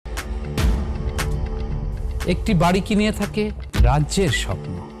একটি বাড়ি কি নিয়ে থাকে রাজ্যের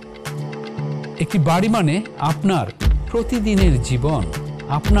স্বপ্ন। একটি বাড়ি মানে আপনার প্রতিদিনের জীবন,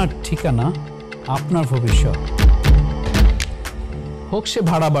 আপনার ঠিকানা, আপনার ভবিষ্যৎ। হোক সে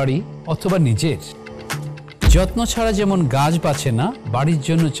ভাড়া বাড়ি অথবা নিজের। যত্ন ছাড়া যেমন গাছ বাঁচে না, বাড়ির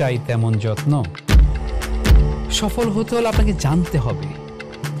জন্য চাই তেমন যত্ন। সফল হতে হলে আপনাকে জানতে হবে,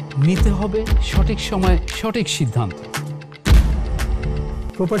 নিতে হবে সঠিক সময়ে সঠিক সিদ্ধান্ত।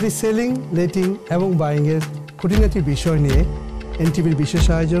 প্রপার্টি সেলিং, লেটিং এবং বাইংয়ের খুঁটিনাটি বিষয় নিয়ে এনটিভির বিশেষ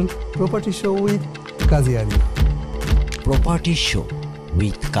আয়োজন property show with Kazi Arif. Property show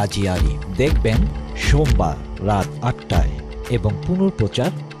with কাজী আরিফ দেখবেন সোমবার রাত ৮টায় এবং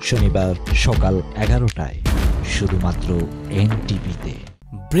পুনঃপ্রচার শনিবার সকাল 11টায় শুধুমাত্র এনটিভিতে।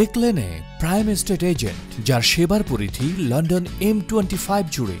 ব্রিক লেনে প্রাইম এস্টেট এজেন্ট, যার সেবার পরিধি লন্ডন M25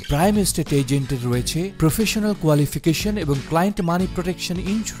 জুড়ে। প্রাইম এস্টেট এজেন্টের রয়েছে প্রফেশনাল কোয়ালিফিকেশন এবং ক্লায়েন্ট মানি protection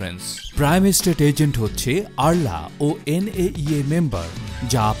insurance. Prime estate agent হচ্ছে আরলা ও NAEA মেম্বার,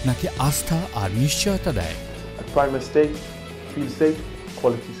 যা আপনাকে আস্থা আর নিশ্চয়তা দেয়। Prime Estate, feel safe,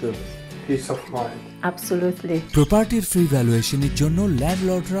 quality service, Peace of mind. Absolutely. প্রপার্টির ফ্রি ভ্যালুয়েশনের জন্য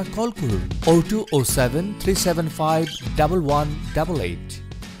ল্যান্ডলর্ডরা কল করুন 0207 375 1188।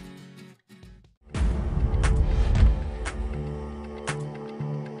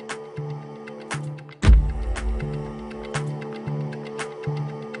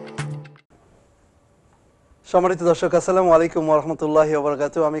 সম্মানিত দর্শক, আসসালামু আলাইকুম ওয়া রাহমাতুল্লাহি ওয়া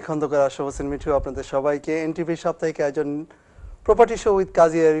বারাকাতুহু। আমি খন্দকার আশরাফ হোসেন মিঠু আপনাদের সবাইকে এনটিভি সাপ্তাহিক আয়োজন প্রপার্টি শো উইথ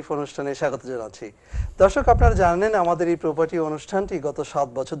কাজী আরিফ অনুষ্ঠানে স্বাগত জানাচ্ছি। দর্শক, আপনারা জানেন আমাদের এই প্রপার্টি অনুষ্ঠানটি গত 7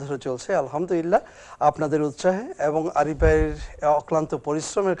 বছর ধরে চলছে। আলহামদুলিল্লাহ আপনাদের উৎসাহে এবং আরিফ ভাইয়ের অক্লান্ত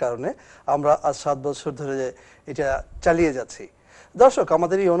পরিশ্রমের কারণে আমরা আজ 7 বছর ধরে এটা চালিয়ে যাচ্ছি। দর্শক,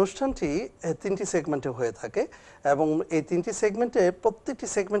 আমাদের এই অনুষ্ঠানটি 3টি সেগমেন্টে হয়ে থাকে এবং এই 3টি সেগমেন্টে প্রত্যেকটি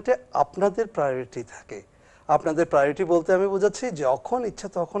সেগমেন্টে আপনাদের প্রায়োরিটি থাকে। আপনাদের প্রায়োরিটি বলতে আমি বোঝাচ্ছি যখন ইচ্ছা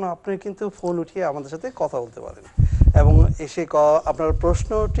তখন আপনি কিন্তু ফোন উঠিয়ে আমাদের সাথে কথা বলতে পারেন এবং এসে আপনার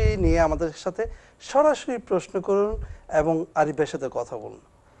প্রশ্নটি নিয়ে আমাদের সাথে সরাসরি প্রশ্ন করুন এবং আরিফ ভাইয়ের সাথে কথা বলুন।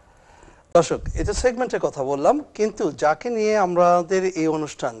 দর্শক, এটা সেগমেন্টে কথা বললাম, কিন্তু যাকে নিয়ে আমাদের এই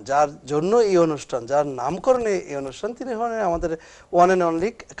অনুষ্ঠান, যার জন্য এই অনুষ্ঠান, যার নামকরণে এই অনুষ্ঠান, তিনি হলেন আমাদের ওয়ান অ্যান্ড অনলি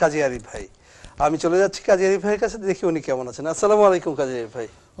কাজী আরিফ ভাই। আমি চলে যাচ্ছি কাজী আরিফ ভাইয়ের কাছে, দেখি উনি কেমন আছেন। আসসালামু আলাইকুম কাজী আরিফ ভাই।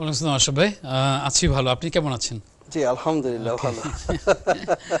 ওয়ালাইকুম আসসালাম আশরাফ ভাই, আছি ভালো, আপনি কেমন আছেন? জি আলহামদুলিল্লাহ ভালো।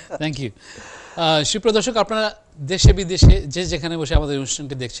 Thank you. সুপ্রিয় দর্শক, আপনারা দেশে বিদেশে যে যেখানে বসে আমাদের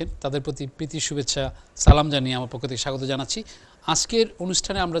অনুষ্ঠানটি দেখছেন তাদের প্রতি প্রীতি শুভেচ্ছা সালাম জানিয়ে আমার পক্ষ থেকে স্বাগত জানাচ্ছি। আজকের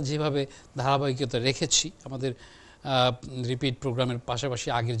অনুষ্ঠানে আমরা যেভাবে ধারাবাহিকতা রেখেছি, আমাদের রিপিট প্রোগ্রামের পাশাপাশি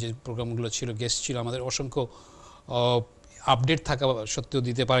আগের যে প্রোগ্রামগুলো ছিল, গেস্ট ছিল, আমাদের অসংখ্য আপডেট থাকা সত্ত্বেও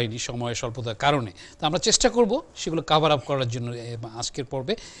দিতে পারিনি সময়ের স্বল্পতার কারণে। তো আমরা চেষ্টা করব সেগুলো কাভার আপ করার জন্য আজকের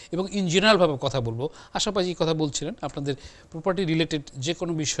পর্বে, এবং ইন জেনারেলভাবে কথা বলবো। আশাপাশি কথা বলছিলেন, আপনাদের প্রপার্টি রিলেটেড যে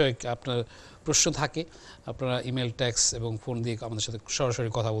কোনো বিষয়ে আপনার প্রশ্ন থাকে, আপনারা ইমেল, ট্যাক্স এবং ফোন দিয়ে আমাদের সাথে সরাসরি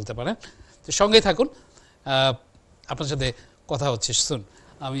কথা বলতে পারেন। তো সঙ্গেই থাকুন, আপনার সাথে কথা হচ্ছে শুন।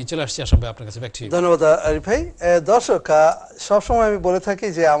 আমি চলে আসছি আশরাফ ভাই আপনার কাছে। ধন্যবাদ আরিফ ভাই। দর্শক, সবসময় আমি বলে থাকি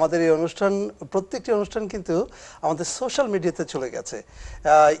যে আমাদের এই অনুষ্ঠান, প্রত্যেকটি অনুষ্ঠান কিন্তু আমাদের সোশ্যাল মিডিয়াতে চলে গেছে,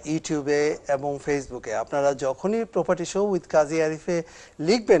 ইউটিউবে এবং ফেসবুকে। আপনারা যখনই প্রপার্টি শো উইথ কাজী আরিফে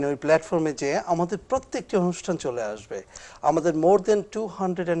লিখবেন ওই প্ল্যাটফর্মে, যে আমাদের প্রত্যেকটি অনুষ্ঠান চলে আসবে। আমাদের মোর দেন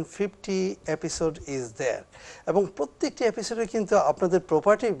 250 এপিসোড ইজ দেয়ার, এবং প্রত্যেকটি এপিসোডে কিন্তু আপনাদের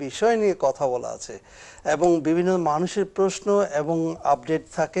প্রপার্টির বিষয় নিয়ে কথা বলা আছে এবং বিভিন্ন মানুষের প্রশ্ন এবং আপডেট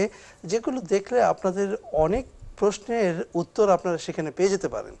থাকে, যেগুলো দেখলে আপনাদের অনেক প্রশ্নের উত্তর আপনারা সেখানে পেয়ে যেতে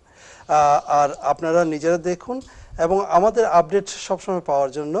পারেন। আর আপনারা নিজেরা দেখুন এবং আমাদের আপডেট সবসময় পাওয়ার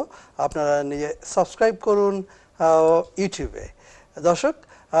জন্য আপনারা নিজে সাবস্ক্রাইব করুন ইউটিউবে। দর্শক,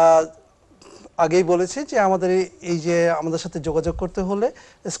 আগেই বলেছি যে আমাদের এই যে আমাদের সাথে যোগাযোগ করতে হলে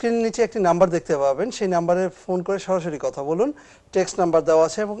স্ক্রিনের নিচে একটি নাম্বার দেখতে পাবেন, সেই নাম্বারে ফোন করে সরাসরি কথা বলুন। টেক্সট নাম্বার দেওয়া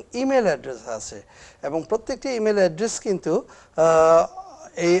আছে এবং ইমেল অ্যাড্রেস আছে, এবং প্রত্যেকটি ইমেল অ্যাড্রেস কিন্তু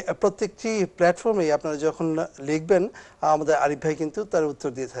এই প্রত্যেকটি প্ল্যাটফর্মেই আপনারা যখন লিখবেন আমাদের আরিফ ভাই কিন্তু তার উত্তর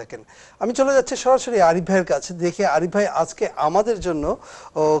দিয়ে থাকেন। আমি চলে যাচ্ছি সরাসরি আরিফ ভাইয়ের কাছে, দেখি আরিফ ভাই আজকে আমাদের জন্য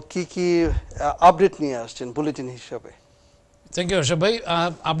কি কি আপডেট নিয়ে আসছেন বুলেটিন হিসাবে। থ্যাংক ইউ আশরাফ ভাই।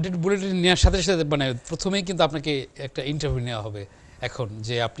 আপডেট বুলেটিন নেওয়ার সাথে সাথে মানে প্রথমেই কিন্তু আপনাকে একটা ইন্টারভিউ নেওয়া হবে এখন,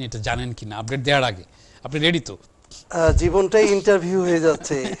 যে আপনি এটা জানেন কি না। আপডেট দেওয়ার আগে আপনি রেডি তো? জীবনটাই ইন্টারভিউ হয়ে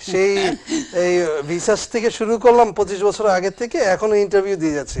যাচ্ছে। সেই এই রিসার্চ থেকে শুরু করলাম 25 বছর আগে থেকে, এখনো ইন্টারভিউ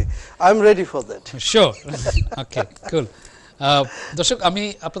দিয়ে যাচ্ছি। I am ready for that. Sure. ওকে, কুল। দর্শক, আমি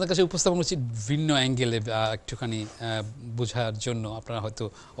আপনাদের কাছে উপস্থাপন করছি ভিন্ন অ্যাঙ্গেলে, একটুখানি বোঝার জন্য। আপনারা হয়তো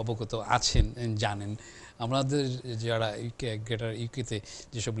অবগত আছেন, জানেন আমাদের যারা গ্রেটার ইউকেতে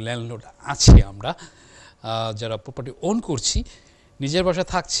যেসব ল্যান্ডলর্ড আছে, আমরা যারা প্রপার্টি ওন করছি, নিজের বাসা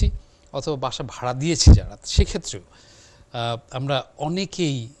থাকছি অথবা বাসা ভাড়া দিয়েছি যারা, সেক্ষেত্রেও আমরা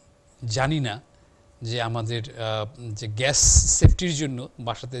অনেকেই জানি না যে আমাদের যে গ্যাস সেফটির জন্য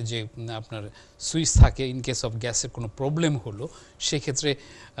বাসাতে যে আপনার সুইচ থাকে, ইন কেস অফ গ্যাসের কোনো প্রবলেম হলো সেক্ষেত্রে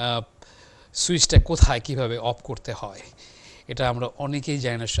সুইচটা কোথায় কিভাবে অফ করতে হয় এটা আমরা অনেকেই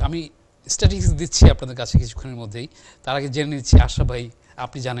জানি না। আমি স্ট্যাটিস্টিক্স দিচ্ছি আপনাদের কাছে কিছুক্ষণের মধ্যেই, তার আগে জেনে নিচ্ছি আশরাফ ভাই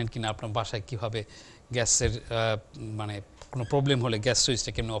আপনি জানেন কিনা আপনার বাসায় কিভাবে গ্যাসের মানে কোনো প্রবলেম হলে গ্যাস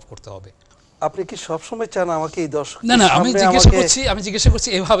সুইচটা কেমনে অফ করতে হবে। আপনি কি সব সময় চান আমাকে এই দর্শক? না না, আমি জিজ্ঞাসা করছি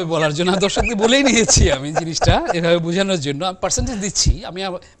এভাবে বলার জন্য, দর্শককে বলেই নিয়েছি আমি জিনিসটা এভাবে বোঝানোর জন্য। আমি পার্সেন্টেজ দিচ্ছি, আমি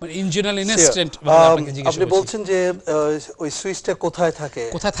মানে ইন জেনারেল ইনস্ট্যান্ট আপনাকে জিজ্ঞাসা করছি। আপনি বলছেন যে ওই সুইচটা কোথায়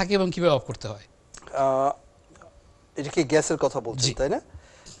থাকে এবং কিভাবে অফ করতে হয়। এটা কি গ্যাসের কথা বলছেন তাই না?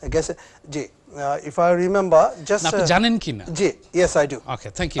 গ্যাসে, জি, ইফ আই রিমেম্বার জাস্ট, আপনি জানেন কিনা? জি, yes I do. Okay,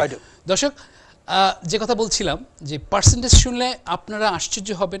 thank you. দর্শক, যে কথা বলছিলাম যে পার্সেন্টেজ শুনলে আপনারা আশ্চর্য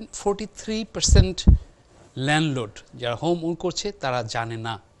হবেন, 43% ল্যান্ডলর্ড যারা হোম ওন করছে তারা জানে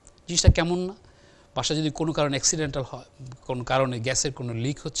না জিনিসটা কেমন না। বাসা যদি কোনো কারণে অ্যাক্সিডেন্টাল হয়, কোনো কারণে গ্যাসের কোনো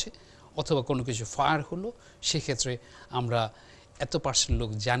লিক হচ্ছে অথবা কোনো কিছু ফায়ার হলো, সেক্ষেত্রে আমরা এত % লোক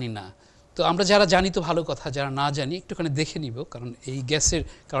জানি না। তো আমরা যারা জানি তো ভালো কথা, যারা না জানি একটুখানি দেখে নিব, কারণ এই গ্যাসের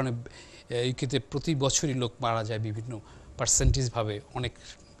কারণে ইউকেতে প্রতি বছরই লোক মারা যায়, বিভিন্ন পার্সেন্টেজভাবে অনেক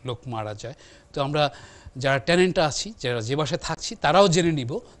লোক মারা যায়। তো আমরা যারা টেনেন্টরা আছি, যারা যে বাসায় থাকছি, তারাও জেনে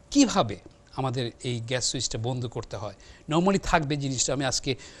নিব কিভাবে আমাদের এই গ্যাস সুইচটা বন্ধ করতে হয়। নর্মালি থাকবে জিনিসটা, আমি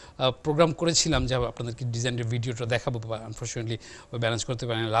আজকে প্রোগ্রাম করেছিলাম যা আপনাদেরকে ডিজাইনের ভিডিওটা দেখাবো, আনফর্চুনেটলি ব্যালেন্স করতে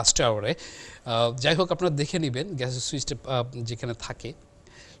পারেন লাস্ট আওয়ারে। যাই হোক, আপনারা দেখে নেবেন গ্যাসের সুইচটা যেখানে থাকে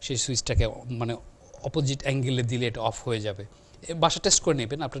সেই সুইচটাকে মানে অপোজিট অ্যাঙ্গেলে দিলে এটা অফ হয়ে যাবে। বাসা টেস্ট করে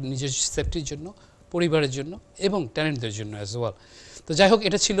নেবেন আপনার নিজের সেফটির জন্য, পরিবারের জন্য এবং টেনেন্টদের জন্য অ্যাজ ওয়েল। তো যাই হোক,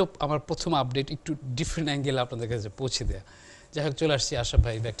 এটা ছিল আমার প্রথম আপডেট, একটু ডিফারেন্ট অ্যাঙ্গেলে আপনাদের কাছে পৌঁছে দেয়া। যাই হোক, চলে আসছি আশরাফ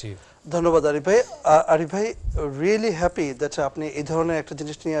ভাই, ব্যাক টু ইউ। ধন্যবাদ আরিফ ভাই। আরিফ ভাই, রিয়েলি হ্যাপি দ্যাট আপনি এই ধরনের একটা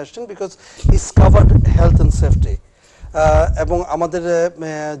জিনিস নিয়ে আসছেন, because it's covered health and safety. এবং আমাদের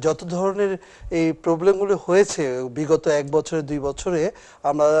যত ধরনের এই প্রবলেমগুলো হয়েছে বিগত 1 বছরে 2 বছরে,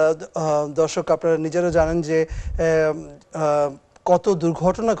 আমরা দর্শক আপনারা নিজেরা জানেন যে কত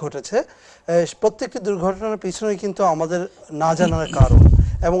দুর্ঘটনা ঘটেছে। প্রত্যেকটি দুর্ঘটনার পিছনেই কিন্তু আমাদের না জানার কারণ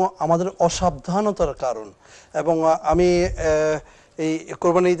এবং আমাদের অসাবধানতার কারণ। এবং আমি এই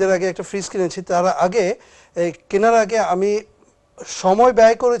কোরবানি ঈদের আগে একটা ফ্রিজ কিনেছি, তার আগে কেনার আগে আমি সময়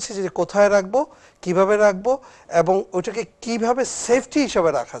ব্যয় করেছি যে কোথায় রাখবো, কিভাবে রাখবো এবং ওটাকে কিভাবে সেফটি হিসাবে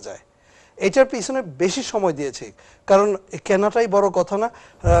রাখা যায়, এটার পিছনে বেশি সময় দিয়েছি। কারণ কেনাটাই বড় কথা না,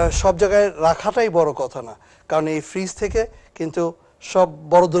 সব জায়গায় রাখাটাই বড় কথা না, কারণ এই ফ্রিজ থেকে কিন্তু সব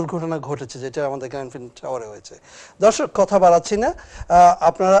বড় দুর্ঘটনা ঘটেছে, যেটা আমাদের গ্র্যান্ডফিন টাওয়ারে হয়েছে। দর্শক, কথা বাড়াচ্ছি না,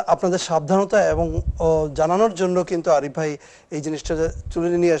 আপনাদের সাবধানতা এবং জানানোর জন্য কিন্তু আরিফ ভাই এই জিনিসটা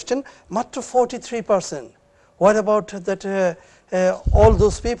তুলে নিয়ে আসছেন। মাত্র 43%। What about that all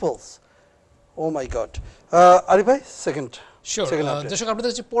those peoples? Oh my God. Arif ভাই, সেকেন্ড দর্শক, আপনাদের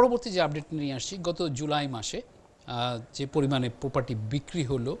হচ্ছে পরবর্তী যে আপডেট নিয়ে আসছি, গত জুলাই মাসে যে পরিমাণে প্রপার্টি বিক্রি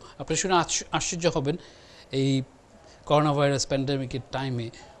হলো, আপনারা শুনে আশ্চর্য হবেন। এই করোনা ভাইরাস প্যান্ডেমিকের টাইমে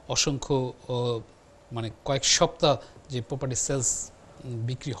অসংখ্য মানে কয়েক সপ্তাহ যে প্রপার্টি সেলস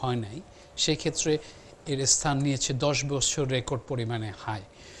বিক্রি হয় নাই, সেই ক্ষেত্রে এর স্থান নিয়েছে 10 বছর রেকর্ড পরিমাণে হাই।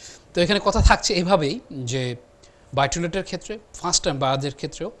 তো এখানে কথা থাকছে এভাবেই যে বাই-টু-লেটের ক্ষেত্রে, ফার্স্ট টাইম বায়ারদের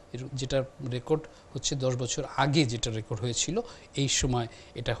ক্ষেত্রেও যেটা রেকর্ড হচ্ছে 10 বছর আগে যেটা রেকর্ড হয়েছিল, এই সময়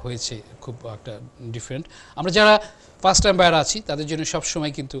এটা হয়েছে খুব একটা ডিফারেন্ট। আমরা যারা ফার্স্ট টাইম বায়ার আছি তাদের জন্য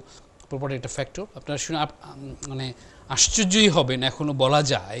সবসময় কিন্তু প্রপার্টি একটা ফ্যাক্টর। আপনারা শুনে মানে আশ্চর্যই হবেন, এখনও বলা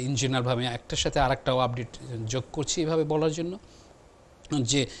যায় ইন জেনারেলভাবে, একটার সাথে আরেকটাও আপডেট যোগ করছি এভাবে বলার জন্য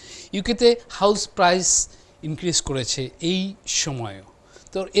যে ইউকেতে হাউস প্রাইস ইনক্রিজ করেছে এই সময়েও।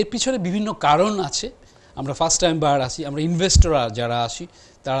 তো এর পিছনে বিভিন্ন কারণ আছে। আমরা ফার্স্ট টাইম বায়ার আছি, আমরা ইনভেস্টররা যারা আসি,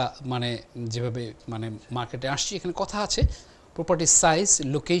 তারা মানে যেভাবে মানে মার্কেটে আসছি, এখানে কথা আছে প্রপার্টির সাইজ,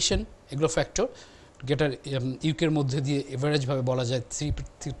 লোকেশন, এগুলো ফ্যাক্টর। গেটার ইউকের মধ্যে দিয়ে এভারেজভাবে বলা যায় 3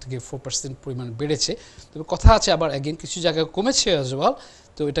 থেকে 4% পরিমাণ বেড়েছে। তবে কথা আছে আবার অ্যাগেন কিছু জায়গায় কমেছে অ্যাজ ওয়েল।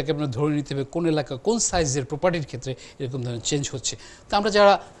 তো এটাকে আপনার ধরে নিতে হবে কোন এলাকা, কোন সাইজের প্রপার্টির ক্ষেত্রে এরকম ধরনের চেঞ্জ হচ্ছে। তো আমরা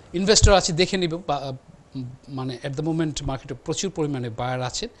যারা ইনভেস্টর আছি দেখে নিব, মানে অ্যাট দ্য মোমেন্ট মার্কেটে প্রচুর পরিমাণে বায়ার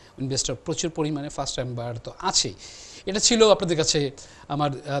আছেন, ইনভেস্টর প্রচুর পরিমাণে, ফার্স্ট টাইম বায়ার তো আছেই। এটা ছিল আপনাদের কাছে আমার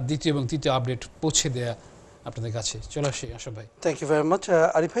দ্বিতীয় এবং তৃতীয় আপডেট পৌঁছে দেয়া আপনাদের কাছে। চলে আসি আশরাফ ভাই। Thank you very much.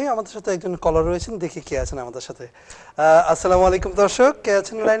 Arif ভাই, আমাদের সাথে একজন কলার রয়েছেন, দেখি কে আছেন আমাদের সাথে। আসসালামু আলাইকুম দর্শক, কে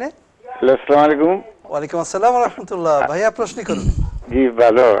আছেন লাইনে? হ্যালো, আসসালামু আলাইকুম। ওয়ালাইকুম আসসালাম ওয়া রাহমাতুল্লাহ। ভাইয়া প্রশ্ন করুন। জি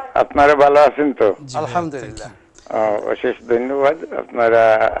ভালো, আপনারা ভালো আছেন তো? আলহামদুলিল্লাহ। অশেষ ধন্যবাদ। আপনারা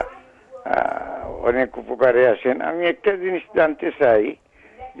অনেক উপকারে আসেন। আমি একটা জিনিস জানতে চাই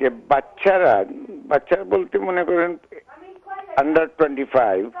যে বাচ্চারা বলতে মনে করেন আন্ডার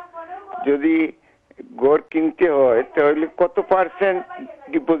 25 যদি গড় কিনতে হয় তাহলে কত পার্সেন্ট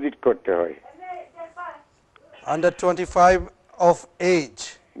ডিপোজিট করতে হয়? Under 25 of age.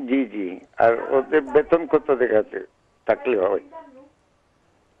 জি জি। আর ওদের বেতন কত দেখাতে থাকলে হয়?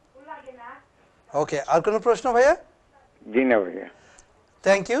 ওকে, আর কোনো প্রশ্ন ভাইয়া? জি না ভাইয়া।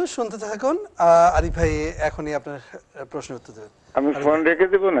 থ্যাংক ইউ, শুনতে থাকুন। আরিফ ভাই এখনই আপনার প্রশ্নের উত্তর দেবেন। আমি ফোন রেখে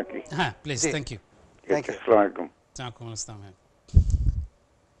দেবো নাকি? হ্যাঁ please, G. Thank you. Thank you. আসসালামু আলাইকুম। ওয়ালাইকুম আসসালাম।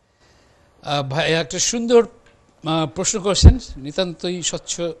 ভাই একটা সুন্দর প্রশ্ন করেছেন, নিতান্তই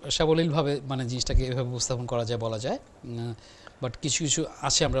স্বচ্ছ সাবলীলভাবে মানে জিনিসটাকে এভাবে উপস্থাপন করা যায় বলা যায়। বাট কিছু কিছু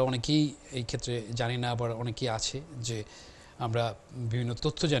আছে আমরা অনেকেই এই ক্ষেত্রে জানি না, আবার অনেকেই আছে যে আমরা বিভিন্ন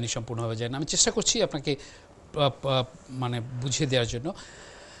তথ্য জানি সম্পূর্ণভাবে জানি না। আমি চেষ্টা করছি আপনাকে মানে বুঝিয়ে দেওয়ার জন্য।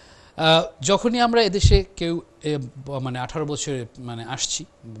 যখনই আমরা এদেশে কেউ মানে 18 বছরে মানে আসছি,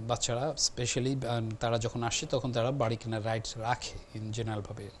 বাচ্চারা স্পেশালি তারা যখন আসছে তখন তারা বাড়ি কেনার রাইটস রাখে ইন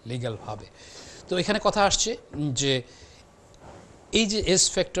জেনারেলভাবে, লিগ্যালভাবে। তো এখানে কথা আসছে যে এই যে এজ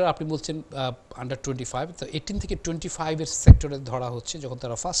ফ্যাক্টর আপনি বলছেন আন্ডার 25, তো 18 থেকে 25-এর সেক্টরে ধরা হচ্ছে যখন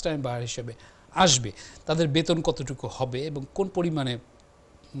তারা ফার্স্ট টাইম বায়ার হিসেবে আসবে, তাদের বেতন কতটুকু হবে এবং কোন পরিমাণে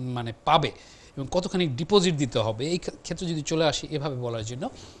মানে পাবে এবং কতখানি ডিপোজিট দিতে হবে। এই ক্ষেত্রে যদি চলে আসি এভাবে বলার জন্য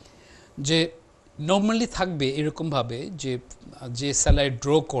যে নর্মালি থাকবে এরকমভাবে যে স্যালারি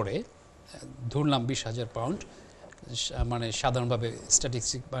ড্র করে, ধরলাম 20,000 পাউন্ড, মানে সাধারণভাবে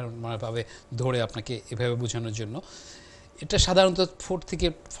স্ট্যাটিস্টিক ভাবে ধরে আপনাকে এভাবে বোঝানোর জন্য, এটা সাধারণত 4 থেকে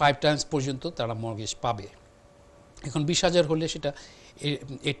 5 টাইমস পর্যন্ত তারা মর্গেজ পাবে। এখন 20,000 হলে সেটা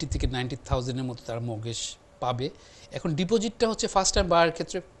 80 থেকে 90,000-এর মতো তারা মর্গেজ পাবে। এখন ডিপোজিটটা হচ্ছে ফার্স্ট টাইম বায়ার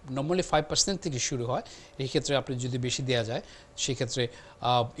ক্ষেত্রে নর্মালি 5% থেকে শুরু হয়। এই ক্ষেত্রে আপনি যদি বেশি দেওয়া যায় সেক্ষেত্রে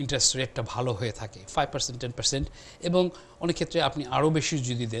ইন্টারেস্ট রেটটা ভালো হয়ে থাকে 5%, 10%, এবং অনেক ক্ষেত্রে আপনি আরও বেশি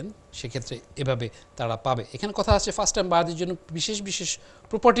যদি দেন সেক্ষেত্রে এভাবে তারা পাবে। এখানে কথা আছে ফার্স্ট টাইম বায়ারদের জন্য বিশেষ বিশেষ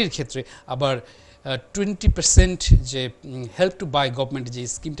প্রপার্টির ক্ষেত্রে আবার 20% যে হেল্প টু বাই গভর্নমেন্ট যে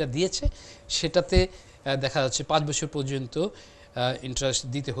স্কিমটা দিয়েছে সেটাতে দেখা যাচ্ছে 5 বছর পর্যন্ত ইন্টারেস্ট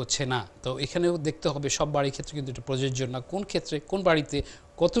দিতে হচ্ছে না। তো এখানেও দেখতে হবে সব বাড়ির ক্ষেত্রে কিন্তু এটা প্রযোজ্য না, কোন ক্ষেত্রে কোন বাড়িতে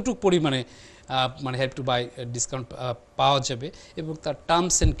কতটুকু পরিমাণে মানে হেল্প টু বাই ডিসকাউন্ট পাওয়া যাবে এবং তার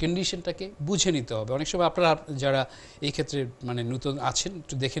টার্মস অ্যান্ড কন্ডিশনটাকে বুঝে নিতে হবে। অনেক সময় আপনারা যারা এই ক্ষেত্রে মানে নতুন আছেন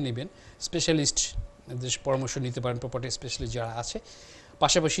একটু দেখে নেবেন, স্পেশালিস্ট পরামর্শ নিতে পারেন, প্রপার্টি স্পেশালিস্ট যারা আছে।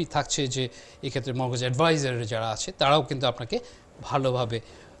 পাশাপাশি থাকছে যে এক্ষেত্রে মর্গেজ অ্যাডভাইজার যারা আছে তারাও কিন্তু আপনাকে ভালোভাবে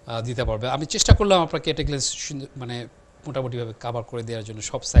দিতে পারবে। আমি চেষ্টা করলাম আপনাকে এটা মানে মোটামুটিভাবে কাভার করে দেওয়ার জন্য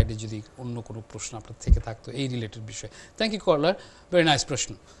সব সাইডে। যদি অন্য কোনো প্রশ্ন আপনার থেকে থাকতো এই রিলেটেড বিষয়ে। Thank you collar, very nice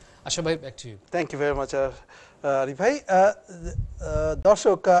প্রশ্ন। আশা ভাই, back to you. Thank you very much Arif ভাই।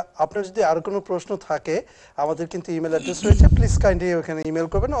 দর্শক, আপনার যদি আরো কোনো প্রশ্ন থাকে আমাদের কিন্তু ইমেল অ্যাড্রেস রয়েছে, প্লিজ কাইন্ডলি ওখানে ইমেল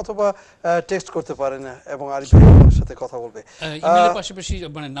করবেন অথবা টেক্সট করতে পারেন এবং আরিফ ভাই আপনার সাথে কথা বলবে। ইমেলের পাশাপাশি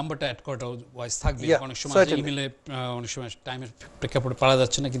মানে নাম্বারটা অ্যাড করাটা ওয়াইজ থাকবে। অনেক সময় ইমেলে অনেক সময় টাইমের প্রেক্ষাপটে পারা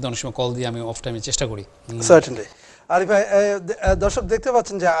যাচ্ছে না, কিন্তু অনেক সময় কল দিয়ে আমি অফ টাইমে চেষ্টা করি। সার্টেনলি। আরিফ ভাই, দর্শক দেখতে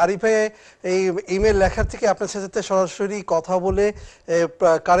পাচ্ছেন যে আরিফ ভাই এই ইমেল লেখার থেকে আপনার সাথে সরাসরি কথা বলে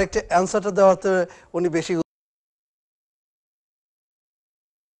কারেক্ট অ্যান্সারটা দেওয়াতে উনি বেশি।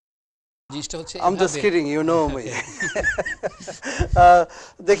 I'm just kidding, you know me.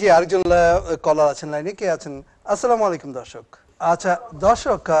 দেখি আরেকজন কলার আছেন লাইনে, কে আছেন? আসসালামু আলাইকুম দর্শক। আচ্ছা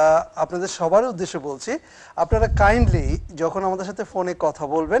দর্শক, আপনাদের সবার উদ্দেশ্যে বলছি, আপনারা কাইন্ডলি যখন আমাদের সাথে ফোনে কথা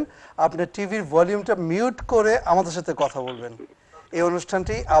বলবেন আপনার টিভির ভলিউমটা মিউট করে আমাদের সাথে কথা বলবেন। এই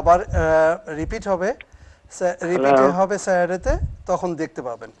অনুষ্ঠানটি আবার রিপিট হবে স্যাটারডেতে, তখন দেখতে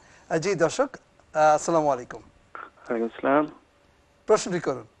পাবেন। জি দর্শক, আসসালামু আলাইকুম। ওয়ালাইকুম আসসালাম। প্রশ্নটি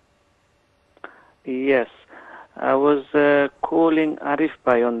করুন। Yes, I was calling Arif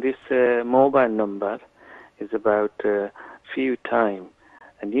Bhai on this mobile number. It's about few time,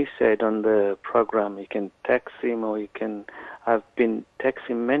 and you said on the program you can text him or you can. I've been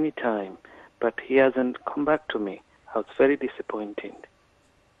texting many times, but he hasn't come back to me. I was very disappointed,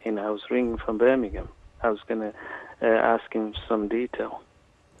 and I was ringing from Birmingham. I was gonna ask him some detail.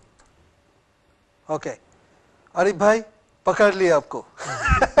 Okay, Arif Bhai, पकड़ लिया आपको।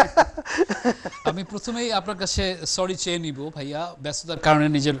 আমি প্রথমেই আপনার কাছে sorry চেয়ে নিব ভাইয়া, ব্যস্ততার কারণে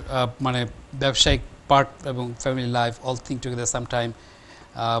নিজের মানে ব্যবসায়িক পার্ট এবং family life all thing together sometime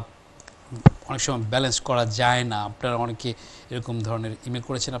অনেক সময় ব্যালেন্স করা যায় না। আপনারা অনেকে এরকম ধরনের ইমেল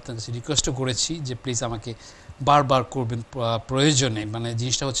করেছেন, আপনার কাছে রিকোয়েস্টও করেছি যে প্লিজ আমাকে বারবার করবেন প্রয়োজনে। মানে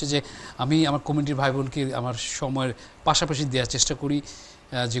জিনিসটা হচ্ছে যে আমি আমার কমিউনিটির ভাই বোনকে আমার সময়ের পাশাপাশি দেওয়ার চেষ্টা করি,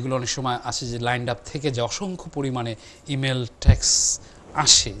 যেগুলো অনেক সময় আছে যে লাইন আপ থেকে যে অসংখ্য পরিমাণে ইমেল টেক্সট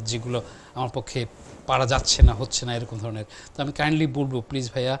আসে যেগুলো আমার পক্ষে পারা যাচ্ছে না, হচ্ছে না, এরকম ধরনের। তো আমি কাইন্ডলি বলবো প্লিজ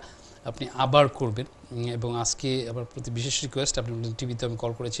ভাইয়া আপনি আবার করবেন। এবং আজকে আবার প্রতি বিশেষ রিকোয়েস্ট, আপনি টিভিতে আমি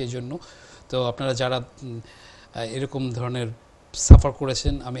কল করেছি এই জন্য। তো আপনারা যারা এরকম ধরনের সাফার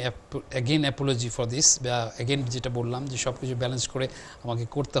করেছেন, আমি again Apology for this. Again যেটা বললাম যে সব কিছু ব্যালেন্স করে আমাকে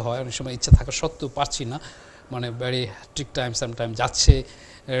করতে হয়, অনেক সময় ইচ্ছা থাকা সত্ত্বেও পারছি না, মানে ভেরি হ্যাট্রিক টাইম সামটাইম যাচ্ছে।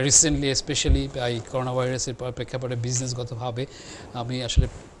 রিসেন্টলি স্পেশালি এই করোনা ভাইরাসের প্রেক্ষাপটে বিজনেসগতভাবে আমি আসলে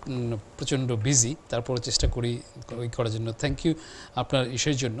প্রচণ্ড বিজি, তারপরে চেষ্টা করি ওই করার জন্য। থ্যাংক ইউ আপনার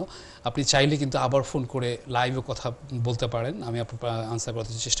ইসের জন্য। আপনি চাইলে কিন্তু আবার ফোন করে লাইভে কথা বলতে পারেন, আমি আপনার আনসার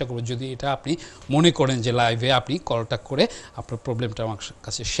করতে চেষ্টা করব, যদি এটা আপনি মনে করেন যে লাইভে আপনি কলটা করে আপনার প্রবলেমটা আমার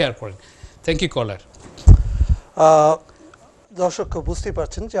কাছে শেয়ার করেন। থ্যাংক ইউ কলার। দর্শক বুঝতেই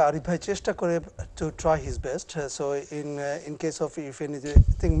পারছেন যে আরিফ ভাই চেষ্টা করে to try his best. So in case of if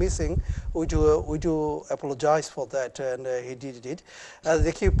anything missing we do apologize for that and he did it.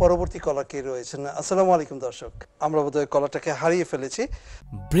 দেখি পরবর্তী কলার কে রয়েছেন। আসসালামু আলাইকুম দর্শক, আমরা বোধহয় কলারটাকে হারিয়ে ফেলেছি।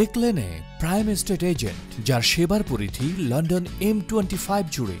 ব্রেক লেনে প্রাইম এস্টেট এজেন্ট, যার সেবার পরিধি লন্ডন M25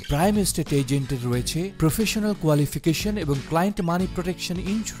 জুড়ে। প্রাইম এস্টেট এজেন্টের রয়েছে প্রফেশনাল কোয়ালিফিকেশন এবং ক্লায়েন্ট মানি protection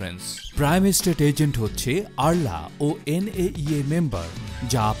insurance. Prime estate agent হচ্ছে আরলা ও NAEA মেম্বার,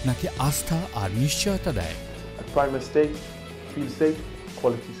 যা আপনাকে আস্থা আর নিশ্চয়তা দেয়। At Prime Estate, feel safe,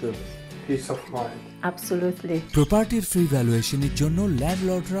 quality service. Peace of mind. Absolutely. প্রপার্টির ফ্রি ভ্যালুয়েশনের জন্য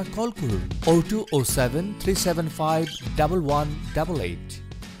ল্যান্ডলর্ডরা কল করুন 0207 375 1188।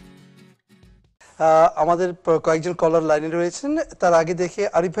 আমাদের কয়েকজন কলার লাইনে রয়েছেন, তার আগে দেখে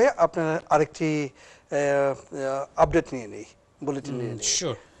আরিফ ভাই আপনার আরেকটি আপডেট নিয়ে নেই, বুলেটিন নিয়ে নেই।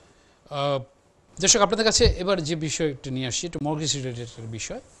 শিওর। দর্শক আপনাদের কাছে এবার যে বিষয়টা নিয়ে আসছি, একটু মর্গেজ রিলেটেড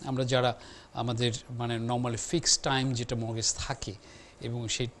বিষয়। আমরা যারা আমাদের মানে নর্মালি ফিক্সড টাইম যেটা মর্গেজ থাকে এবং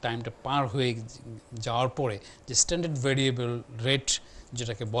সেই টাইমটা পার হয়ে যাওয়ার পরে যে স্ট্যান্ডার্ড ভেরিয়েবল রেট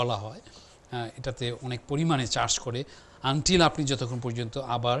যেটাকে বলা হয়, এটাতে অনেক পরিমাণে চার্জ করে আনটিল আপনি যতক্ষণ পর্যন্ত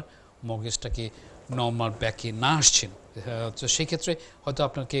আবার মর্গেজটাকে নর্মাল ব্যাকে না আসছেন। তো সেই ক্ষেত্রে হয়তো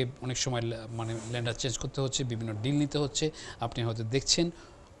আপনাকে অনেক সময় মানে ল্যান্ডার চেঞ্জ করতে হচ্ছে, বিভিন্ন ডিল নিতে হচ্ছে, আপনি হয়তো দেখছেন,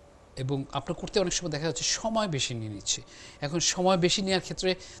 এবং আপনার করতে অনেক সময় দেখা যাচ্ছে সময় বেশি নিয়ে নিচ্ছে। এখন সময় বেশি নেওয়ার ক্ষেত্রে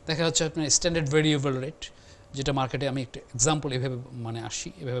দেখা যাচ্ছে আপনার স্ট্যান্ডার্ড ভেরিয়েবল রেট, যেটা মার্কেটে আমি একটা এক্সাম্পল এভাবে মানে আসি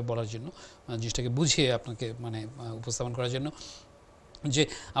এভাবে বলার জন্য, জিনিসটাকে বুঝিয়ে আপনাকে মানে উপস্থাপন করার জন্য, যে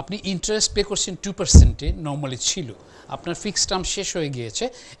আপনি ইন্টারেস্ট পে করছেন 2%-এ নর্মালি ছিল, আপনার ফিক্সড টার্ম শেষ হয়ে গিয়েছে,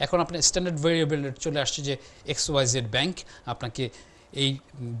 এখন আপনার স্ট্যান্ডার্ড ভেরিয়েবল রেট চলে আসছে যে XYZ ব্যাংক আপনাকে এই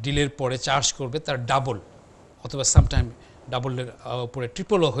ডিলের পরে চার্জ করবে তার ডাবল, অথবা সামটাইম ডাবলের উপরে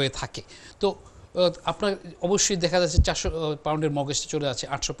ট্রিপলও হয়ে থাকে। তো আপনার অবশ্যই দেখা যাচ্ছে 400 পাউন্ডের মর্গেজটা চলে যাচ্ছে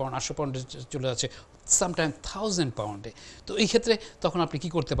 800 পাউন্ড, 800 পাউন্ডে চলে যাচ্ছে সামটাইম 1000 পাউন্ডে। তো এই ক্ষেত্রে তখন আপনি কি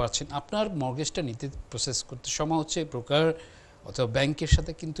করতে পারছেন, আপনার মর্গেজটা নিতে প্রসেস করতে সময় হচ্ছে ব্রোকার অথবা ব্যাংকের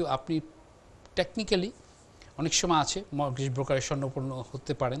সাথে, কিন্তু আপনি টেকনিক্যালি অনেক সময় আছে মর্গেজ ব্রোকারের স্বর্ণপূর্ণ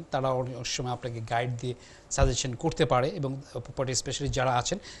হতে পারেন, তারা অনেক সময় আপনাকে গাইড দিয়ে সাজেশন করতে পারে, এবং প্রপার্টি স্পেশালিস্ট যারা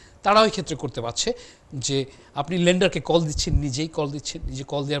আছেন তারাও এই ক্ষেত্রে করতে পারছে যে আপনি লেন্ডারকে কল দিচ্ছেন, নিজেই কল দিচ্ছেন, নিজে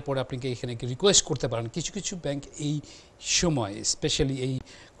কল দেওয়ার পরে আপনি এখানে রিকোয়েস্ট করতে পারেন। কিছু কিছু ব্যাংক এই সময় স্পেশালি এই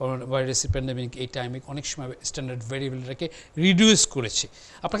করোনা ভাইরাসের প্যান্ডামিক এই টাইমে অনেক সময় স্ট্যান্ডার্ড ভেরিয়েবলটাকে রিডিউস করেছে,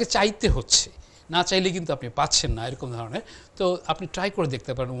 আপনাকে চাইতে হচ্ছে, না চাইলে কিন্তু আপনি পাচ্ছেন না এরকম ধরনের। তো আপনি ট্রাই করে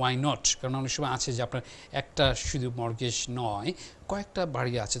দেখতে পারেন, ওয়াই নট, কারণ অনেক সময় আছে যে আপনার একটা শুধু মর্গেজ নয় কয়েকটা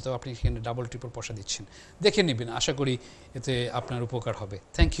বাড়ি আছে, তো আপনি এখানে ডাবল ট্রিপল পয়সা দিচ্ছেন, দেখে নেবেন, আশা করি এতে আপনার উপকার হবে।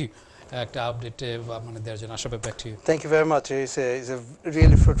 থ্যাংক ইউ একটা আপডেট মানে দেওয়ার জন্য। আশা back to you. Thank you very much, it's a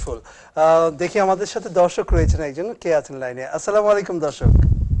really fruitful. দেখি আমাদের সাথে দর্শক রয়েছেন, একজন কে আছেন লাইনে। আসসালামু আলাইকুম দর্শক।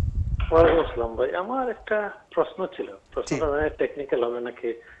 ওয়ালাইকুম আসসালাম ভাই, আমার একটা প্রশ্ন ছিল, প্রশ্নটা টেকনিক্যাল হবে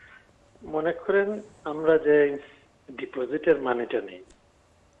নাকি। মনে করেন আমরা যে ডিপোজিটের মানিটা নেই,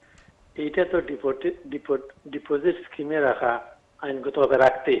 এইটা তো ডিপোজিট স্কিমে রাখা আইনগতভাবে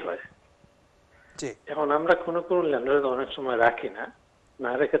রাখতেই হয়। এখন আমরা কোনো কোনো ল্যান্ডারে অনেক সময় রাখি না,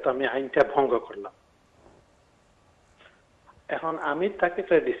 না রেখে তো আমি আইনটা ভঙ্গ করলাম। এখন আমি তাকে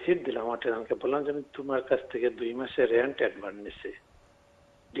একটা রিসিপ্ট দিলাম, আমার টেনান্টকে বললাম যে আমি তোমার কাছ থেকে 2 মাসের রেন্ট অ্যাডভান্স নিছি,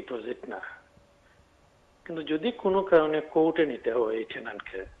 ডিপোজিট না। কিন্তু যদি কোনো কারণে কোর্টে নিতে হয় এই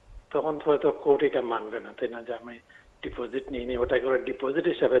টেনান্টকে, তখন তো হয়তো কোর্ট এটা মানবে না, তাই না, যে আমি ডিপোজিট নিইনি, ওটাকে ওরা ডিপোজিট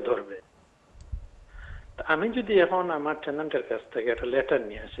হিসাবে ধরবে। আমি যদি এখন আমার টেনান্টের কাছ থেকে একটা লেটার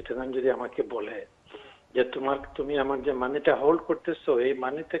নিয়ে আসি, টেনান্ট যদি আমাকে বলে যে তুমি আমার যে মানিটা হোল্ড করতেছো এই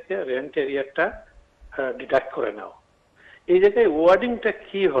মানি থেকে রেন্ট এরিয়াটা ডিডাক্ট করে নাও, এই জায়গায় ওয়ার্ডিংটা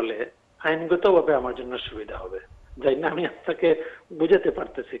কি হলে আইনগতভাবে আমার জন্য সুবিধা হবে, যাই না আমি আপনাকে বুঝাতে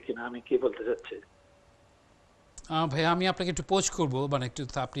পারতেছি কিনা আমি কি বলতে চাচ্ছি। ভাইয়া আমি আপনাকে একটু পোজ করব, মানে একটু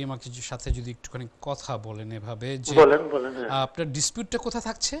আপনি আমাকে সাথে যদি একটুখানি কথা বলেন এভাবে যে বলেন আপনার ডিসপিউটটা কোথায়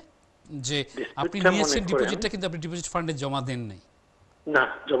থাকছে, যে আপনি Dispute-টা নিয়েছেন মনে করেন- ডিপোজিটটা কিন্তু আপনি ডিপোজিট ফান্ডে জমা দেন নাই, না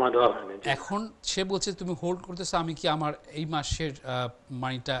জমা দেওয়া হয়নি। এখন সে বলছে তুমি হোল্ড করতেছো, আমি কি আমার এই মাসের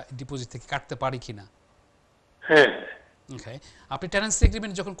মানিটা ডিপোজিট থেকে কাটতে পারি কিনা? হ্যাঁ, ওকে, আপনি টেন্যান্সি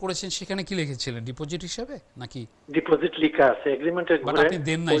এগ্রিমেন্ট যখন করেছেন সেখানে কি লিখেছিলেন, ডিপোজিট হিসেবে নাকি? ডিপোজিট লেখা আছে এগ্রিমেন্টের বাট ঘরে, আপনি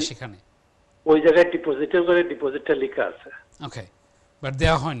দেন নাই সেখানে। ওই জায়গায় ডিপোজিটের ঘরে ডিপোজিটটা লেখা আছে, ওকে, বাট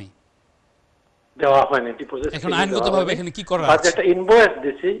দেওয়া হয়নি। দেওয়া হয়নি ডিপোজিট। এখন আইনগতভাবে এখানে কি করা আছে? একটা ইনভয়েস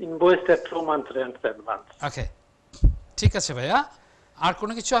দিছি, ইনভয়েসটা 2 মান্থ রেন্ট অ্যাডভান্স। ওকে, ঠিক আছে ভাইয়া, আর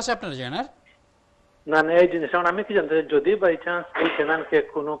কোনো কিছু আছে আপনার জানার? না এই জিনিস এখন আমি কি জানতে চাই, যদি বাই চান্স এই টেনান্টকে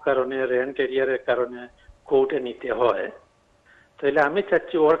কোনো কারণে রেন্ট এরিয়ারের কারণে কোর্টে নিতে হয়, তাহলে আমি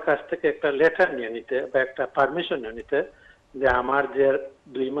চাচ্ছি ওর কাছ থেকে একটা লেটার নিয়ে নিতে বা একটা পারমিশন নিয়ে নিতে, যে আমার যে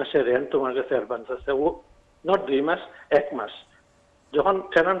 2 মাসের রেন্ট তোমার কাছে অ্যাডভান্স আছে, ও নট 2 মাস, 1 মাস। যখন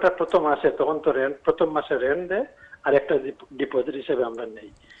টেনান্টটা প্রথম আসে তখন তো রেন্ট প্রথম মাসে রেন্ট দেয়, আর একটা ডিপোজিট হিসেবে আমরা নেই।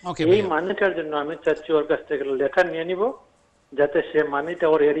 এই মানিটার জন্য আমি চাচ্ছি ওর কাছ থেকে লেটার নিয়ে নিব, যাতে সে মানিটা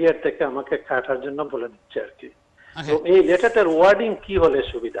ওর এরিয়ার থেকে আমাকে কাটার জন্য বলে দিচ্ছে আর কি। তো এই লেটারটার ওয়ার্ডিং কি হলে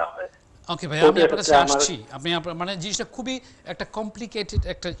সুবিধা হয়? ওকে ভাই, আমি আপনার কাছে আসছি। আপনি মানে জিনিসটা খুবই একটা কমপ্লিকেটেড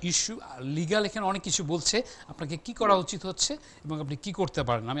একটা ইস্যু, লিগ্যাল এখানে অনেক কিছু বলছে আপনাকে কি করা উচিত হচ্ছে এবং আপনি কি করতে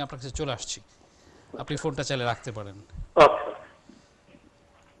পারেন। আমি আপনার কাছে চলে আসছি, আপনি ফোনটা চালিয়ে রাখতে পারেন। ওকে,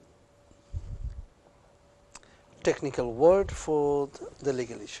 technical word for the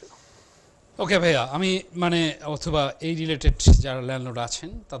legal issue. ওকে ভাইয়া, আমি মানে অথবা এই রিলেটেড যারা ল্যান্ডলর্ড আছেন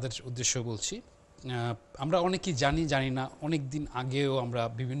তাদের উদ্দেশ্য বলছি। আমরা অনেকেই জানি না, অনেক দিন আগেও আমরা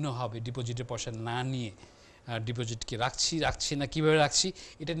বিভিন্নভাবে ডিপোজিটের পয়সা না নিয়ে ডিপোজিটকে রাখছি না, কীভাবে রাখছি,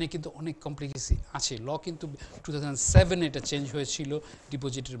 এটা নিয়ে কিন্তু অনেক কমপ্লিকেসি আছে। ল কিন্তু 2007 এটা চেঞ্জ হয়েছিল,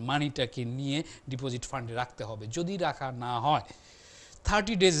 ডিপোজিটের মানিটাকে নিয়ে ডিপোজিট ফান্ডে রাখতে হবে। যদি রাখা না হয়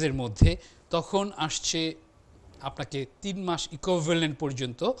 30 ডেজের মধ্যে, তখন আসছে আপনাকে 3 মাস ইকুইভ্যালেন্ট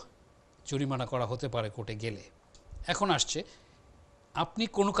পর্যন্ত জরিমানা করা হতে পারে কোর্টে গেলে। এখন আসছে আপনি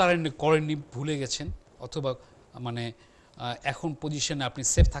কোনো কারণে করেননি, ভুলে গেছেন, অথবা মানে এখন পজিশনে আপনি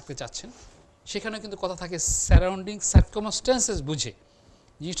সেফ থাকতে চাচ্ছেন, সেখানে কিন্তু কথা থাকে সারাউন্ডিং সার্কামস্ট্যান্সেস বুঝে।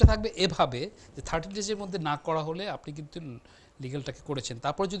 জিনিসটা থাকবে এভাবে যে 30 ডেজের মধ্যে না করা হলে আপনি কিন্তু লিগ্যালটাকে করেছেন,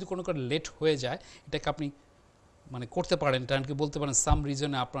 তারপরে যদি কোনো কারণে লেট হয়ে যায় এটাকে আপনি মানে করতে পারেন, টাইমকে বলতে পারেন সাম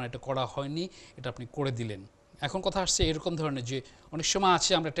রিজনে আপনার এটা করা হয়নি, এটা আপনি করে দিলেন। এখন কথা আসছে এরকম ধরনের যে অনেক সময়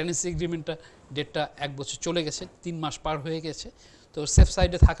আছে আমরা টেনেন্সি এগ্রিমেন্টটা ডেটটা 1 বছর চলে গেছে, 3 মাস পার হয়ে গেছে, তো সেফ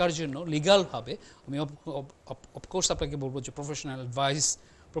সাইডে থাকার জন্য লিগালভাবে আমি অফকোর্স আপনাকে বলবো যে প্রফেশনাল অ্যাডভাইস,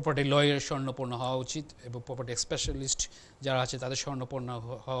 প্রপার্টি লয়ার স্বর্ণপন্ন হওয়া উচিত এবং প্রপার্টি স্পেশালিস্ট যারা আছে তাদের স্বর্ণপন্ন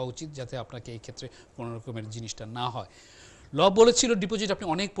হওয়া উচিত, যাতে আপনাকে এই ক্ষেত্রে কোনো রকমের জিনিসটা না হয়। ল বলেছিল ডিপোজিট আপনি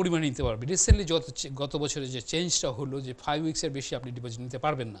অনেক পরিমাণে নিতে পারবেন। রিসেন্টলি গত বছরে যে চেঞ্জটা হলো যে 5 উইক্সের বেশি আপনি ডিপোজিট নিতে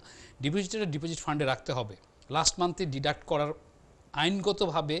পারবেন না, ডিপোজিট ফান্ডে রাখতে হবে। লাস্ট মান্থে ডিডাক্ট করার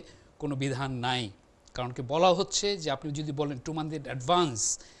আইনগতভাবে কোনো বিধান নাই, কারণ কি বলা হচ্ছে যে আপনি যদি বলেন 2 মান্থের অ্যাডভান্স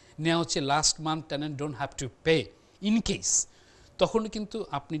নেওয়া হচ্ছে, last month tenant don't have to pay in case, তখন কিন্তু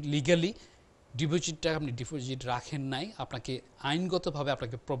আপনি লিগালি ডিপোজিটটা আপনি ডিপোজিট রাখেন নাই, আপনাকে আইনগতভাবে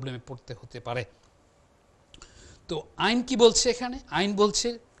আপনাকে প্রবলেমে পড়তে হতে পারে। তো আইন কি বলছে এখানে? আইন বলছে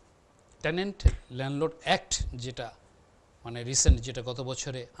টেনেন্ট ল্যান্ডলর্ড অ্যাক্ট, যেটা মানে রিসেন্ট যেটা গত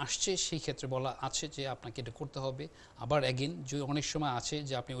বছরে আসছে, সেই ক্ষেত্রে বলা আছে যে আপনাকে এটা করতে হবে। আবার অ্যাগেন যে অনেক সময় আছে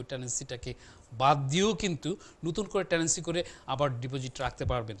যে আপনি ওই টেনেন্সিটাকে বাদ দিয়েও কিন্তু নতুন করে টেনেন্সি করে আবার ডিপোজিট রাখতে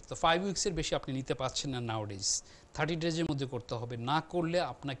পারবেন। তো 5 উইক্সের বেশি আপনি নিতে পারছেন না নাওডেজ, 30 ডেজের মধ্যে করতে হবে। না করলে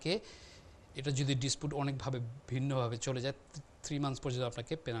আপনাকে এটা যদি ডিসপিউট অনেকভাবে ভিন্নভাবে চলে যায় 3 মান্থস পর্যন্ত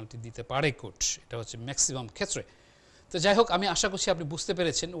আপনাকে পেনাল্টি দিতে পারে কোর্ট, এটা হচ্ছে ম্যাক্সিমাম ক্ষেত্রে। তো যাই হোক, আমি আশা করছি আপনি বুঝতে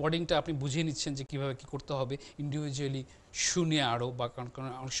পেরেছেন, ওয়ার্ডিংটা আপনি বুঝিয়ে নিচ্ছেন যে কীভাবে কী করতে হবে ইন্ডিভিজুয়ালি শুনে আরও, বা কারণ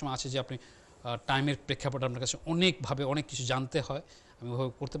অনেক সময় আছে যে আপনি টাইমের প্রেক্ষাপটে আপনার কাছে অনেকভাবে অনেক কিছু জানতে হয়, আমি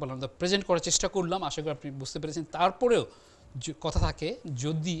ওভাবে করতে পারলাম না, প্রেজেন্ট করার চেষ্টা করলাম, আশা করি আপনি বুঝতে পেরেছেন। তারপরেও কথা থাকে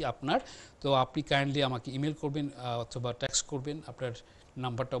যদি আপনার, তো আপনি কাইন্ডলি আমাকে ইমেল করবেন অথবা টেক্সট করবেন, আপনার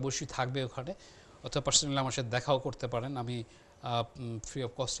নাম্বারটা অবশ্যই থাকবে ওখানে, অথবা পার্সোনালি আমার সাথে দেখাও করতে পারেন। আমি ফ্রি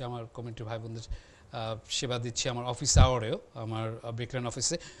অফ কস্টে আমার কমিউনিটি ভাই বোনদের সেবা দিচ্ছি আমার অফিস আওয়ারেও, আমার ব্রিকল্যান্ড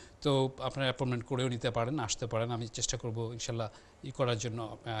অফিসে। তো আপনারা অ্যাপয়েন্টমেন্ট করেও নিতে পারেন, আসতে পারেন, আমি চেষ্টা করব ইনশাল্লাহ করার জন্য,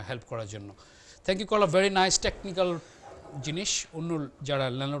 হেল্প করার জন্য। Thank you call, very nice technical জিনিস। অন্য যারা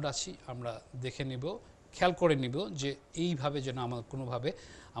ল্যান্ডলর্ড আছি আমরা দেখে নিব, খেয়াল করে নিব যে এইভাবে যেন আমার কোনোভাবে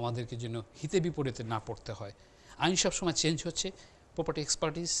আমাদেরকে যেন হিতে বিপরীতে না পড়তে হয়। আইন সবসময় চেঞ্জ হচ্ছে, প্রপার্টি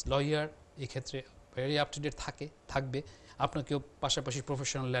এক্সপার্টিস লয়ার এক্ষেত্রে ভেরি আপ টু ডেট থাকবে। আপনাকেও পাশাপাশি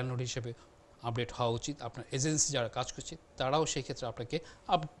প্রফেশনাল ল্যান্ডলর্ড হিসেবে আপডেট হওয়া উচিত। আপনার এজেন্সি যারা কাজ করছে তারাও সেই ক্ষেত্রে আপনাকে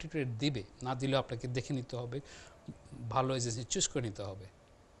আপডেট দেবে, না দিলেও আপনাকে দেখে নিতে হবে ভালো এজেন্সি চুজ করে নিতে হবে।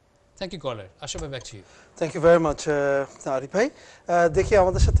 থ্যাংক ইউ কলার। আশরাফ ভাই, back to you. Thank you very much Arif ভাই। দেখি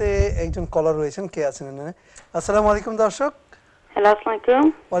আমাদের সাথে একজন কলার রয়েছেন, কে আছেন এখানে? আসসালামু আলাইকুম দর্শক। হ্যালো, আসসালামু আলাইকুম।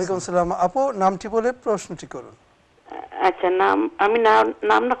 ওয়ালাইকুম আসসালাম। আপু নামটি বলে প্রশ্নটি করুন। আচ্ছা, আমি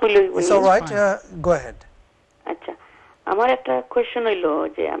নাম না কইলেই বলি। It's alright, go ahead. আচ্ছা, আমার একটা কোশ্চেন হইলো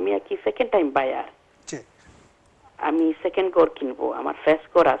যে আমি কি সেকেন্ড টাইম বায়ার, জি, আমি সেকেন্ড ঘর কিনবো, আমার ফার্স্ট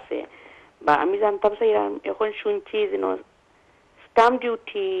ঘর আছে, বা আমি জানতাম যে এখন শুনছি যে স্টাম্প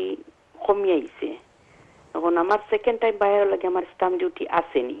ডিউটি কমিয়ে আইছে, এখন আমার সেকেন্ড টাইম বায়ার লাগে আমার স্টাম্প ডিউটি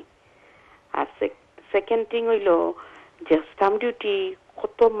আসেনি। আর সেকেন্ড থিং হইলো যে স্টাম্প ডিউটি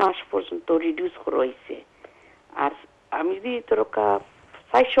কত মাস পর্যন্ত রিডিউস করা হয়েছে, আর আমি যদি তোরকা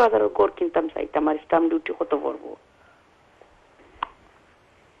 400,000 গড় কিনতাম চাইতে আমার স্টাম্প ডিউটি কত পড়বো?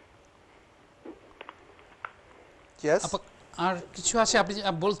 আর কিছু আছে? আপনি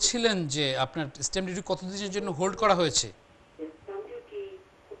বলছিলেন যে আপনার স্ট্যাম্প ডিউটি কতদিনের জন্য হোল্ড করা হয়েছে?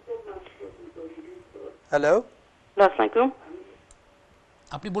 হ্যালো, আসসালামু আলাইকুম।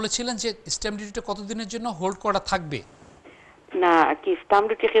 আপনি বলেছিলেন যে স্ট্যাম্প ডিউটিটা কতদিনের জন্য হোল্ড করা থাকবে? না, কি স্টাম্প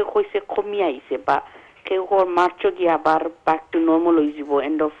ডিউটি কেউ কইছে কমিয়ে আইছে, বা কেউ মার্চ গিয়ে আবার ব্যাক টু নর্মাল হয়ে যাব,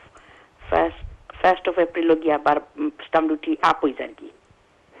 end of first of April গিয়ে আবার স্টাম্প ডিউটি আপ হয়ে যায় কি?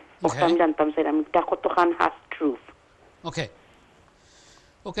 আমি জানতাম স্যার, আমি এটা কতখান হাস ট্রুথ। ওকে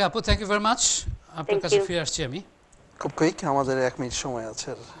ওকে আপু, থ্যাংক ইউ ভেরি মাচ। আপনার কাছে ফিরে আসছি আমি। খুব কুইক, আমাদের 1 মিনিট সময় আছে।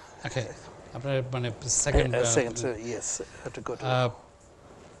 ওকে, আপনার মানে second yes, have to go to.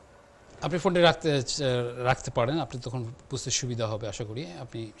 আপনি ফোনটা রাখতে পারেন, আপনি তখন বুঝতে সুবিধা হবে আশা করি।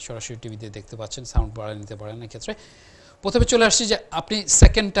 আপনি সরাসরি টিভিতে দেখতে পাচ্ছেন, সাউন্ড বাড়ায় নিতে পারেন। এক্ষেত্রে প্রথমে চলে আসছি যে আপনি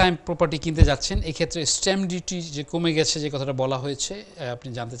সেকেন্ড টাইম প্রপার্টি কিনতে যাচ্ছেন, এক্ষেত্রে স্ট্যাম্প ডিউটি যে কমে গেছে যে কথাটা বলা হয়েছে আপনি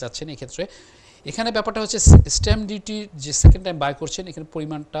জানতে চাচ্ছেন। এক্ষেত্রে এখানে ব্যাপারটা হচ্ছে স্ট্যাম্প ডিউটি যে সেকেন্ড টাইম বাই করছেন এখানে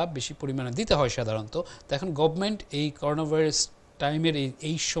পরিমাণটা বেশি পরিমাণে দিতে হয় সাধারণত। তো এখন গভর্নমেন্ট এই করোনা ভাইরাস টাইমের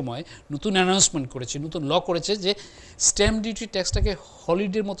এই সময় নতুন অ্যানাউন্সমেন্ট করেছে, নতুন ল করেছে যে স্ট্যাম্প ডিউটি ট্যাক্সটাকে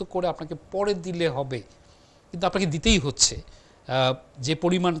হলিডের মতো করে আপনাকে পরে দিলে হবে, কিন্তু আপনাকে দিতেই হচ্ছে। যে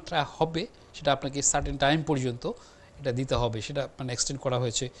পরিমাণটা হবে সেটা আপনাকে সার্টেন টাইম পর্যন্ত এটা দিতে হবে, সেটা মানে এক্সটেন্ড করা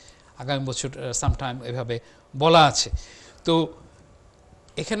হয়েছে আগামী বছর সামটাইম এভাবে বলা আছে। তো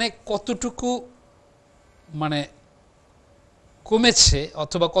এখানে কতটুকু মানে কমেছে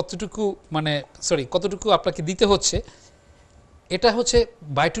অথবা কতটুকু কতটুকু আপনাকে দিতে হচ্ছে, এটা হচ্ছে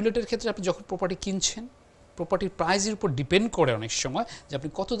বাই টু লেটের ক্ষেত্রে আপনি যখন প্রপার্টি কিনছেন প্রপার্টির প্রাইসের উপর ডিপেন্ড করে অনেক সময় যে আপনি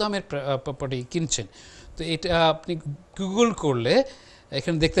কত দামের প্রপার্টি কিনছেন। তো এটা আপনি গুগল করলে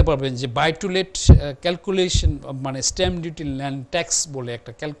এখানে দেখতে পারবেন যে বাই টু লেট ক্যালকুলেশন, মানে স্ট্যাম্প ডিউটি ল্যান্ড ট্যাক্স বলে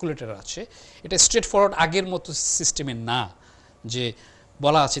একটা ক্যালকুলেটর আছে। এটা স্ট্রেট ফরওয়ার্ড আগের মতো সিস্টেমে না যে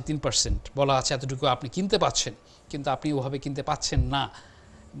বলা আছে 3%, বলা আছে এতটুকু আপনি কিনতে পাচ্ছেন, কিন্তু আপনি ওভাবে কিনতে পাচ্ছেন না।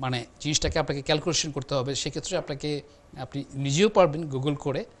 মানে জিনিসটাকে আপনাকে ক্যালকুলেশন করতে হবে। সেক্ষেত্রে আপনি নিজেও পারবেন গুগল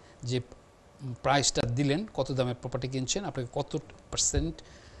করে যে প্রাইসটা দিলেন, কত দামে প্রপার্টি কিনছেন, আপনাকে কত %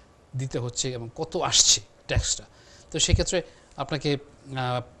 দিতে হচ্ছে এবং কত আসছে ট্যাক্সটা। তো সেক্ষেত্রে আপনাকে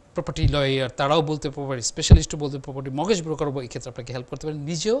প্রপার্টি লয়ার তারাও বলতে, প্রপার্টি স্পেশালিস্টও বলতে, প্রপার্টি মর্গেজ ব্রোকারও এই ক্ষেত্রে আপনাকে হেল্প করতে পারেন।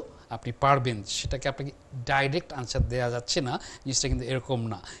 নিজেও আপনি পারবেন, সেটাকে আপনাকে ডাইরেক্ট আনসার দেওয়া যাচ্ছে না, জিনিসটা কিন্তু এরকম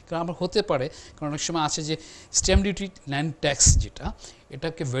না। কারণ আমার হতে পারে, কারণ অনেক সময় আছে যে স্ট্যাম্প ডিউটি ল্যান্ড ট্যাক্স যেটা,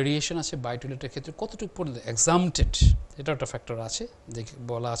 এটাকে ভেরিয়েশন আছে বাই টু লেটের ক্ষেত্রে কতটুকু পর্যন্ত এক্সামটেড, এটা একটা ফ্যাক্টর আছে দেখে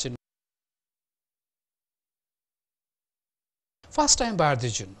বলা আছে ফার্স্ট টাইম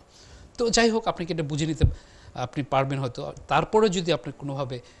বায়ারদের জন্য। তো যাই হোক, আপনাকে এটা বুঝে নিতে আপনি পারবেন হয়তো। তারপরে যদি আপনি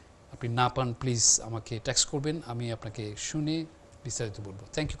কোনোভাবে আপনি না পান, প্লিজ আমাকে টেক্সট করবেন, আমি আপনাকে শুনে বিস্তারিত বলবো।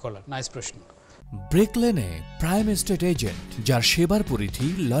 থ্যাংক ইউ কলার, নাইস প্রশ্ন। ব্রেক লেনে প্রাইম এস্টেট এজেন্ট, যার সেবার পরিধি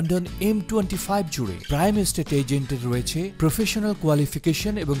লন্ডন M25 জুড়ে। প্রাইম এস্টেট এজেন্টের রয়েছে প্রফেশনাল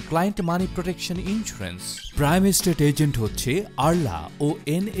কোয়ালিফিকেশন এবং ক্লায়েন্ট মানি protection insurance. Prime estate agent হচ্ছে আরলা ও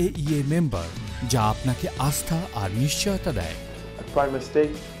NAEA মেম্বার, যা আপনাকে আস্থা আর নিশ্চয়তা দেয়। Prime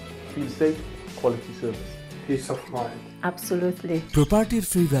Estate, feel safe, quality service. Peace of mind. Absolutely. প্রপার্টির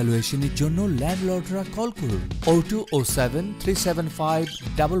ফ্রি ভ্যালুয়েশনের জন্য ল্যান্ডলর্ডরা কল করুন 0207 375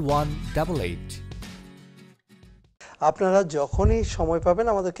 1188। আপনারা যখনই সময় পাবেন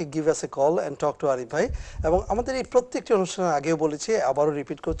আমাদেরকে give us A call and talk to Arif ভাই। এবং আমাদের এই প্রত্যেকটি অনুষ্ঠানের আগেও বলেছি, আবারও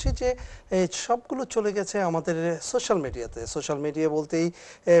রিপিট করছি যে সবগুলো চলে গেছে আমাদের সোশ্যাল মিডিয়াতে। সোশ্যাল মিডিয়া বলতেই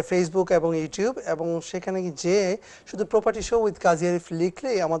ফেসবুক এবং ইউটিউব, এবং সেখানে যে শুধু প্রপার্টি শো উইথ কাজী আরিফ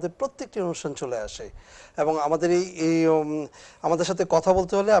লিখলেই আমাদের প্রত্যেকটি অনুষ্ঠান চলে আসে। এবং আমাদের এই আমাদের সাথে কথা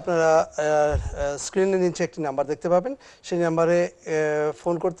বলতে হলে আপনারা স্ক্রিনের নিচে একটি নাম্বার দেখতে পাবেন, সেই নাম্বারে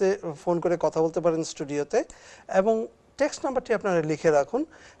ফোন করে কথা বলতে পারেন স্টুডিওতে। এবং টেক্সট নাম্বারটি আপনারা লিখে রাখুন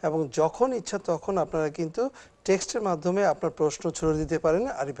এবং যখন ইচ্ছা তখন আপনারা কিন্তু টেক্সটের মাধ্যমে আপনার প্রশ্ন ছুড়ে দিতে পারেন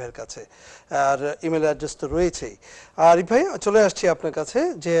আরিফ ভাইয়ের কাছে। আর ইমেল অ্যাড্রেস তো রয়েছেই। আরিফ ভাই, চলে আসছি আপনার কাছে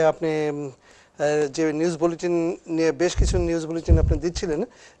যে আপনি যে নিউজ বুলেটিন নিয়ে বেশ কিছু নিউজ বুলেটিন আপনি দিচ্ছিলেন,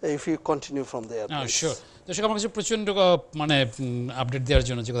 if you continue from there. Sure. দর্শক, আমার কাছে প্রচণ্ড মানে আপডেট দেওয়ার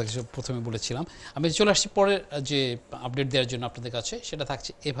জন্য যে কথা কিছু প্রথমে বলেছিলাম, আমি চলে আসছি পরের যে আপডেট দেওয়ার জন্য আপনাদের কাছে। সেটা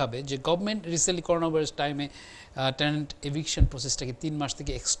থাকছে এভাবে যে গভর্নমেন্ট রিসেন্টলি করোনা ভাইরাস টাইমে টেনেন্ট এভিকশন প্রসেসটাকে 3 মাস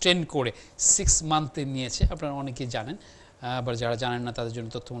থেকে এক্সটেন্ড করে 6 মান্থে নিয়েছে। আপনারা অনেকেই জানেন, আবার যারা জানেন না তাদের জন্য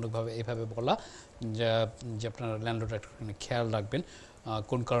তথ্যমূলকভাবে এইভাবে বলা যে আপনারা ল্যান্ডলর্ড একটুখানি খেয়াল রাখবেন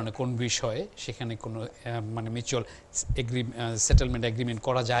কোন কারণে কোন বিষয়ে সেখানে কোনো মানে মিউচুয়াল সেটেলমেন্ট এগ্রিমেন্ট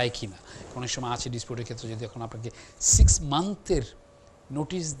করা যায় কি না। অনেক সময় আছে ডিসপিউটের ক্ষেত্রে যদি এখন আপনাকে 6 মান্থের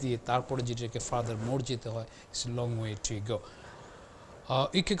নোটিশ দিয়ে তারপরে যেটাকে ফার্দার মোর যেতে হয়, it's long way to go.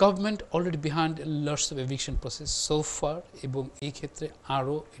 UK government already behind lots of eviction process so far, এবং এই ক্ষেত্রে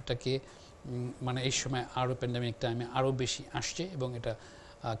আরও এটাকে মানে এই সময় আরও প্যান্ডামিক টাইমে আরও বেশি আসছে, এবং এটা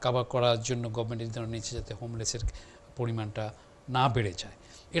কাভার করার জন্য গভর্নমেন্ট এই ধরনের নিচ্ছে যাতে হোমলেসের পরিমাণটা না বেড়ে যায়।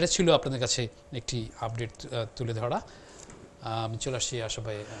 এটা ছিল আপনাদের কাছে একটি আপডেট তুলে ধরা। আমি চলে আসছি আশা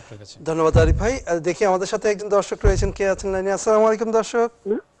ভাই আপনার কাছে। ধন্যবাদ আরিফ ভাই। দেখি আমাদের সাথে একজন দর্শক রয়েছেন, কে আছেন লাইনে? আসসালামু আলাইকুম দর্শক।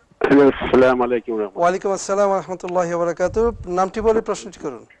 আসসালামু আলাইকুম। ওয়ালাইকুম আসসালাম ওয়া রাহমাতুল্লাহি ওয়া বারাকাতুহু। নামটি বলে প্রশ্নটি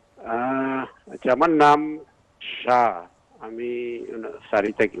করুন। আচ্ছা, আমার নাম শাহ, আমি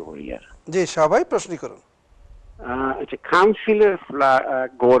সারি থেকে হইয়ার। জি শাহ ভাই, প্রশ্নটি করুন। আচ্ছা, কাউন্সিলের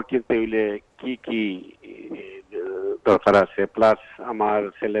গড় কিনতে হইলে কি কি দরকার আছে, প্লাস আমার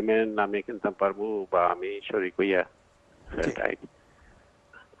ছেলে মেয়ের নামে কিনতে পারবো বা আমি শরীক হইয়া?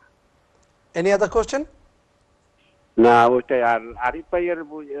 Any other question? না, ওইটাই। আর আরিফ ভাইয়ের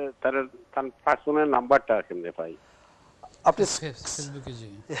তার পার্সোনাল নাম্বারটা কেমনে পাই? আপনি ফেসবুকে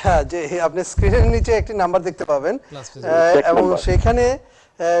যে আপনি স্ক্রিনের নিচে একটি নাম্বার দেখতে পাবেন, এবং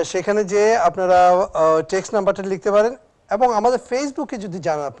সেখানে যে আপনারা টেক্সট নাম্বারটা লিখতে পারেন, এবং আমাদের ফেসবুকে যদি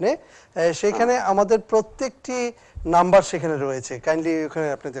যান আপনি, সেখানে আমাদের প্রত্যেকটি নাম্বার সেখানে রয়েছে, কাইন্ডলি ওখানে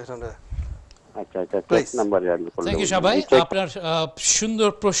আপনি দেখুন। আচ্ছা আচ্ছা, টেক্সট নাম্বার। থ্যাংক ইউ সবাই। আপনার সুন্দর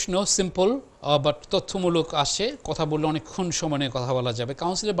প্রশ্ন, সিম্পল বাট তথ্যমূলক আসে। কথা বললে অনেকক্ষণ সময় নিয়ে কথা বলা যাবে।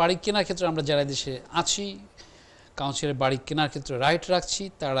 কাউন্সিলের বাড়ি কেনার ক্ষেত্রে আমরা যারা দেশে আছি, কাউন্সিলের বাড়ি কেনার ক্ষেত্রে রাইট রাখছি,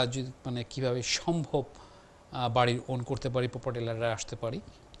 তারা যদি মানে কীভাবে সম্ভব বাড়ির ওন করতে পারি, প্রপার্টি ল্যান্ডে আসতে পারি।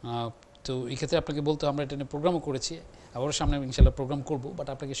 তো এই ক্ষেত্রে আপনাকে বলতে আমরা এটা নিয়ে প্রোগ্রামও করেছি, আবারও সামনে ইনশাল্লাহ প্রোগ্রাম করব, বাট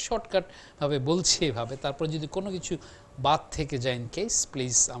আপনাকে শর্টকাটভাবে বলছি এভাবে। তারপর যদি কোনো কিছু বাদ থেকে যায় ইন কেস,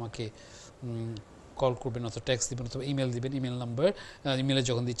 প্লিজ আমাকে কল করবেন অথবা টেক্সট দিবেন অথবা ইমেল দিবেন। ইমেল নাম্বার ইমেলে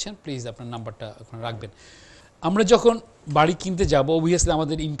যখন দিচ্ছেন প্লিজ আপনার নাম্বারটা ওখানে রাখবেন। আমরা যখন বাড়ি কিনতে যাব, অবভিয়াসলি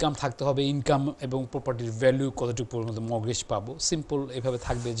আমাদের ইনকাম থাকতে হবে। ইনকাম এবং প্রপার্টির ভ্যালু কতটুকু পর্যন্ত মর্গেজ পাবো, সিম্পল এভাবে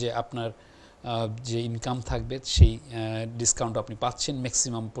থাকবে যে আপনার যে ইনকাম থাকবে সেই ডিসকাউন্ট আপনি পাচ্ছেন।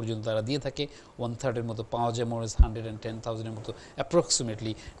 ম্যাক্সিমাম পর্যন্ত তারা দিয়ে থাকে, 1/3 মতো পাওয়া যায়, মোর 110,000 মতো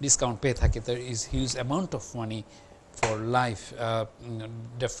অ্যাপ্রক্সিমেটলি ডিসকাউন্ট পেয়ে থাকে। There is huge amount of money for life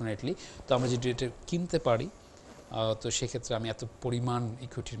definitely. তো আমরা যদি এটা কিনতে পারি, তো সেক্ষেত্রে আমি এত পরিমাণ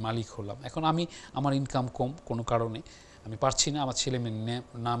ইকুইটির মালিক হলাম। এখন আমার ইনকাম কম, কোনো কারণে আমি পারছি না, আমার ছেলে মেয়ের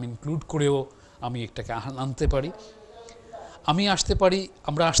নাম ইনক্লুড করেও আমি একটাকে আনতে পারি।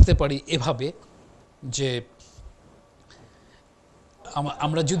 আমরা আসতে পারি এভাবে যে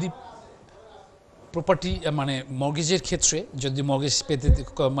আমরা যদি প্রপার্টি মানে মর্গেজের ক্ষেত্রে যদি মর্গেজ পেতে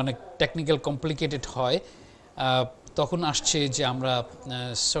মানে টেকনিক্যাল কমপ্লিকেটেড হয়, তখন আসছে যে আমরা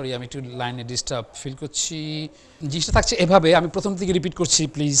সরি আমি একটু লাইনে ডিস্টার্ব ফিল করছি। জিনিসটা থাকছে এভাবে, আমি প্রথম থেকে রিপিট করছি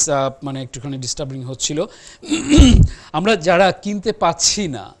প্লিজ, মানে একটুখানি ডিস্টার্বিং হচ্ছিল। আমরা যারা কিনতে পাচ্ছি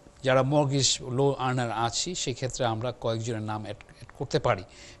না, যারা মর্গেজ লো আর্নার আছি, সেক্ষেত্রে আমরা কয়েকজনের নাম অ্যাড করতে পারি।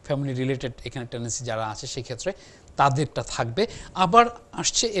 ফ্যামিলি রিলেটেড এখানে টেন্ডেন্সি যারা আছে সেক্ষেত্রে তাদেরটা থাকবে। আবার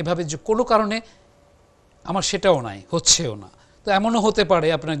আসছে এভাবে যে কোনো কারণে আমার সেটাও নাই, হচ্ছেও না, তো এমনও হতে পারে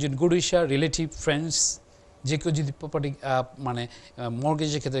আপনার একজন গুড উইশার, রিলেটিভ, ফ্রেন্ডস যে কেউ যদি প্রপার্টি মানে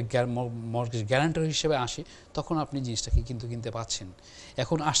মর্গেজের ক্ষেত্রে মর্গেজ গ্যারান্টার হিসেবে আসে, তখন আপনি জিনিসটাকে কিন্তু কিনতে পাচ্ছেন।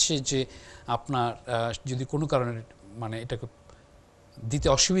 এখন আসছে যে আপনার যদি কোনো কারণে মানে এটাকে দিতে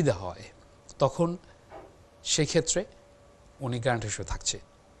অসুবিধা হয়, তখন সেক্ষেত্রে উনি গ্যারান্টার হিসেবে থাকছে।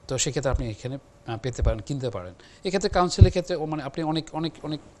 তো সেক্ষেত্রে আপনি এখানে পেতে পারেন, কিনতে পারেন। এক্ষেত্রে কাউন্সিলের ক্ষেত্রে মানে আপনি অনেক অনেক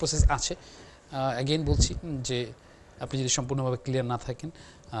অনেক প্রসেস আছে। অ্যাগেইন বলছি যে আপনি যদি সম্পূর্ণভাবে ক্লিয়ার না থাকেন,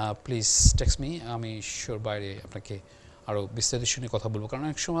 প্লিজ টেক্সট মি, আমি শিওর বাইরে আপনাকে আরও বিস্তারিত শুনে কথা বলবো। কারণ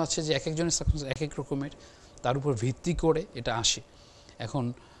অনেক সময় আছে যে এক একজনের সার্কামস্ট্যান্স এক এক রকমের, তার উপর ভিত্তি করে এটা আসে। এখন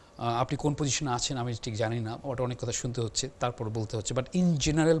আপনি কোন পজিশনে আছেন আমি ঠিক জানি না, ওটা অনেক কথা শুনতে হচ্ছে, তারপর বলতে হচ্ছে, বাট ইন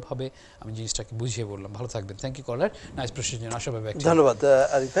জেনারেলভাবে আমি জিনিসটাকে বুঝিয়ে বললাম। ভালো থাকবেন, থ্যাংক ইউ কলার, নাইস প্রশ্ন, আশাভাবে। ধন্যবাদ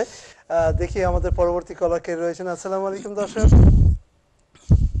আরিফ ভাই। দেখি আমাদের পরবর্তী কলার কে রয়েছেন। আসসালামু আলাইকুম দর্শক।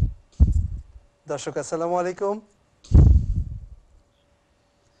 দর্শক আসসালামু আলাইকুম।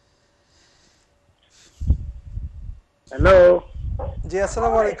 হ্যালো, জি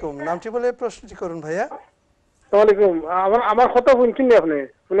আসসালামু আলাইকুম, নামটি বলে প্রশ্নটি করুন ভাইয়া। আসসালামু আলাইকুম। আমার কথা শুনছেন না আপনি?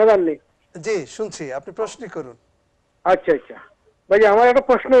 শুনে যাননি? জি শুনছি, আপনি প্রশ্নটি করুন। আচ্ছা আচ্ছা ভাই, আমার একটা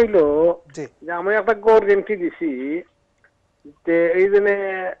প্রশ্ন হইলো যে আমি একটা গড় রেন্টি দিছি, যে এই জন্য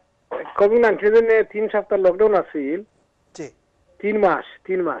কোভিড-19 জন্য 3 সপ্তাহ লকডাউন আছিল। জি 3 মাস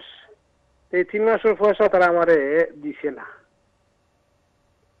এই 3 মাসের পয়সা তারা আমারে দিছে না,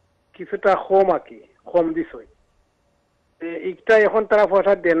 কিছুটা কম দিছে। একটা এখন তারা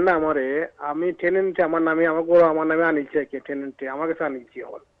পয়সা দেন না আমারে, আমি টেনেন্ট আমার নামে, আমার গড় আমার নামে আনিছে, টেনেন্টে আমার কাছে আনিছি,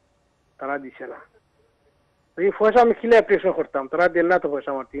 এখন তারা দিছে না। এই পয়সা আমি কিলে অ্যাপ্লিকেশন করতাম, তারা দেন না তো পয়সা,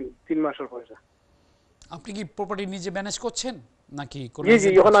 আমার 3 মাসের পয়সা। আপনি কি প্রপার্টি নিজে ম্যানেজ করছেন নাকি? জি জি,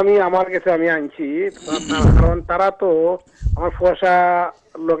 এখন আমি আমার কাছে আমি আনছি, কারণ তারা তো আমার পয়সা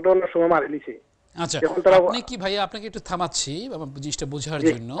লকডাউনের সময় মারি নিছে। আচ্ছা, আপনি কি ভাইয়া, আপনাকে একটু থামাচ্ছি আমার জিনিসটা বোঝার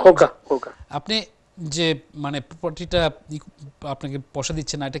জন্য। আপনি যে মানে প্রপার্টিটা আপনাকে পয়সা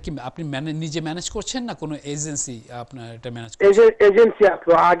দিচ্ছে না, এটা কি আপনি নিজে ম্যানেজ করছেন না কোনো এজেন্সি আপনার এটা ম্যানেজ করছে? এজেন্সি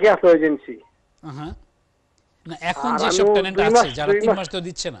আসলো, আগে আসলো এজেন্সি। হ্যাঁ, না এখন যে সব টেনেন্ট আছে যারা 3 মাস তো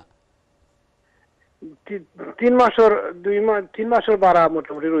দিচ্ছে না, 3 মাসের ভাড়া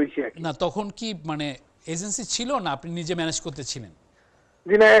মোটামুটি রয়েছে না, তখন কি মানে এজেন্সি ছিল না আপনি নিজে ম্যানেজ করতেছিলেন?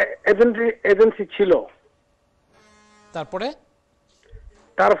 জি না, এজেন্সি ছিল।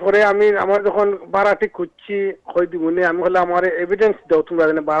 তারপরে আমি আমার যখন ভাড়াটি খুঁজছি কই দিবনি, আমি বললাম আমার এভিডেন্স দাও তোমরা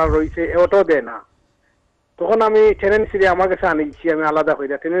জানে ভাড়া রয়েছে, ওটাও দেয় না। তখন আমি টেনেন্সি আমার কাছে আনিছি, আমি আলাদা হয়ে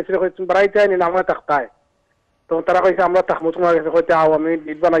যাই টেনেন্সি কই তুমি বাড়াইতে আনি না, আমরা থাকতাই। তখন তারা কইছে আমরা থাকবো তোমার কাছে, কইতে আও, আমি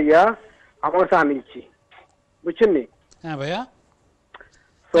ডিট বানাইয়া আমার কাছে আনিছি, বুঝছেন নি? হ্যাঁ ভাইয়া,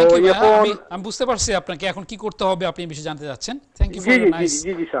 আমি বুঝতে পারছি আপনাকে এখন কি করতে হবে, আপনি এই বিষয়ে জানতে যাচ্ছেন। Thank you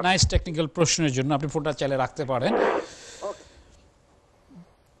for nice technical প্রশ্নের জন্য, আপনি ফোনটা চাইলে রাখতে পারেন।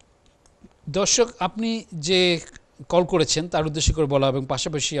 দর্শক, আপনি যে কল করেছেন তার উদ্দেশ্য করে বলা, এবং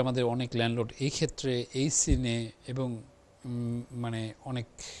পাশাপাশি আমাদের অনেক ল্যান্ডলর্ড এই ক্ষেত্রে এই সিনে এবং মানে অনেক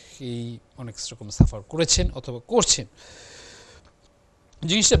রকম সাফার করেছেন অথবা করছেন।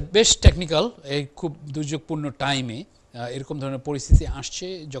 জিনিসটা বেশ টেকনিক্যাল, এই খুব দুর্যোগপূর্ণ টাইমে এরকম ধরনের পরিস্থিতি আসছে,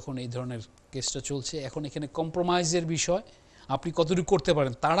 যখন এই ধরনের কেসটা চলছে। এখন এখানে কম্প্রোমাইজের বিষয়, আপনি কতটুকু করতে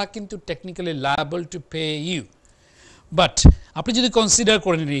পারেন। তারা কিন্তু technically liable to pay you, but আপনি যদি কনসিডার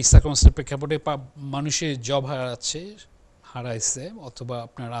করেন এই সার্কামস্ট্যান্সের প্রেক্ষাপটে মানুষের জব হারাইছে অথবা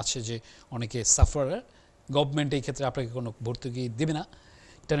আপনার আছে যে অনেকে সাফারার, গভর্নমেন্ট এই ক্ষেত্রে আপনাকে কোনো ভর্তুকি দেবে না,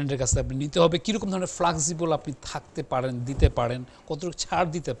 টেনেন্টের কাছে আপনি নিতে হবে। কীরকম ধরনের ফ্লেক্সিবল আপনি থাকতে পারেন, দিতে পারেন, কতটুকু ছাড়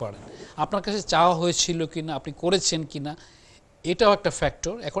দিতে পারেন, আপনার কাছে চাওয়া হয়েছিল কিনা, আপনি করেছেন কিনা, এটাও একটা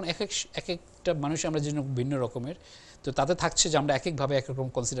ফ্যাক্টর। এখন এক একটা মানুষ আমরা যেন ভিন্ন রকমের, তো তাতে থাকছে যে আমরা এক একভাবে এক রকম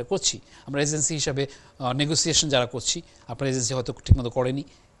কনসিডার করছি। আমরা এজেন্সি হিসাবে নেগোসিয়েশন যারা করছি, আপনার এজেন্সি হয়তো ঠিকমতো করেনি,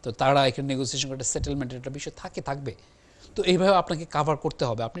 তো তারা এখানে নেগোসিয়েশন করে সেটেলমেন্টের একটা বিষয় থাকবে। তো এইভাবে আপনাকে কাভার করতে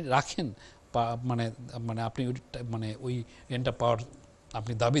হবে। আপনি রাখেন মানে মানে আপনি মানে ওই রেন্টটা পাওয়ার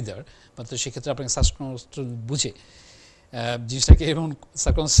আপনি দাবিদার, তো সেক্ষেত্রে আপনাকে সার্কামস্ট্যান্স বুঝে জিনিসটাকে, এবং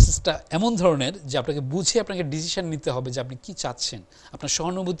সার্কামস্ট্যান্সটা এমন ধরনের যে আপনাকে বুঝে আপনাকে ডিসিশন নিতে হবে যে আপনি কি চাচ্ছেন। আপনার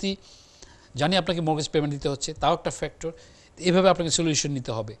সহানুভূতি, জানি আপনাকে মর্গেজ পেমেন্ট দিতে হচ্ছে, তাও একটা ফ্যাক্টর। এইভাবে আপনাকে সলিউশন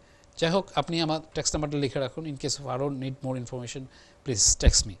নিতে হবে। যাই হোক, আপনি আমার টেক্সট নাম্বারটা লিখে রাখুন, ইন কেস অফ আরও need more information please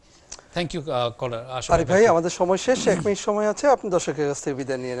text me. Thank you কলার। আরিফ ভাই, আমাদের সময় শেষ, 1 মিনিট সময় আছে, আপনি দর্শকের কাছ থেকে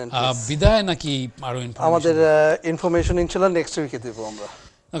বিদায় নিয়ে নেন। বিদায় নাকি আরো ইনফরমেশন? আমাদের ইনফরমেশন ইনশাআল্লাহ নেক্সট উইকে দেব আমরা।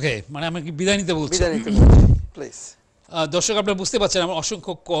 ওকে, মানে আমি কি বিদায় নিতে বলছি? বিদায় নিতে বলছি প্লিজ। দর্শক, আপনারা বুঝতে পারছেন আমার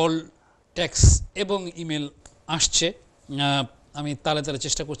অসংখ্য কল, টেক্সট এবং ইমেল আসছে। আমি তালে তালে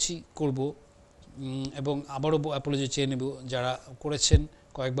চেষ্টা করব, এবং আবারও অ্যাপোলজি চেয়ে নেব। যারা করেছেন,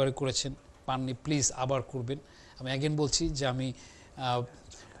 কয়েকবারই করেছেন, পাননি, প্লিজ আবার করবেন। আমি অ্যাগেন বলছি যে আমি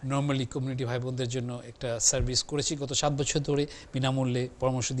নর্মালি কমিউনিটি ভাই বোনদের জন্য একটা সার্ভিস করেছি গত 7 বছর ধরে, বিনামূল্যে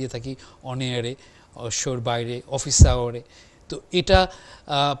পরামর্শ দিয়ে থাকি, অন এয়ারে, শোর বাইরে, অফিস আওয়ারে। তো এটা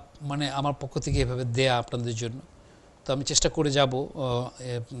মানে আমার পক্ষ থেকে এভাবে দেয়া আপনাদের জন্য। তো আমি চেষ্টা করে যাব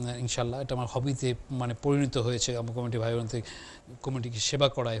ইনশাল্লাহ, এটা আমার হবিতে মানে পরিণত হয়েছে, আমার কমিউনিটি ভাই বোনদের কমিউনিটিকে সেবা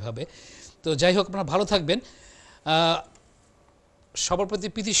করা এভাবে। তো যাই হোক, আপনারা ভালো থাকবেন। সবার প্রতি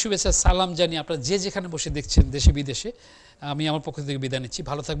প্রীতি শুভেচ্ছা সালাম জানিয়ে আপনারা যে যেখানে বসে দেখছেন দেশে বিদেশে, আমি আমার পক্ষ থেকে বিদায় নিচ্ছি।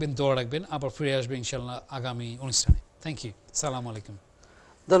 ভালো থাকবেন, দোয়া রাখবেন, আবার ফিরে আসবেন ইনশাল্লাহ আগামী অনুষ্ঠানে। থ্যাংক ইউ, সালাম আলাইকুম।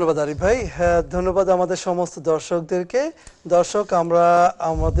 ধন্যবাদ আরিফ ভাই। হ্যাঁ, ধন্যবাদ আমাদের সমস্ত দর্শকদেরকে। দর্শক, আমরা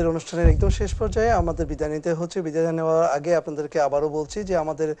আমাদের অনুষ্ঠানের একদম শেষ পর্যায়ে আমাদের বিদায় নিতে হচ্ছে। বিদায় নেওয়ার আগে আপনাদেরকে আবারও বলছি যে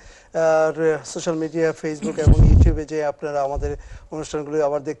আমাদের সোশ্যাল মিডিয়া ফেসবুক এবং ইউটিউবে যে আপনারা আমাদের অনুষ্ঠানগুলো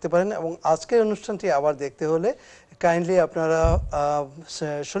আবার দেখতে পারেন, এবং আজকের অনুষ্ঠানটি আবার দেখতে হলে কাইন্ডলি আপনারা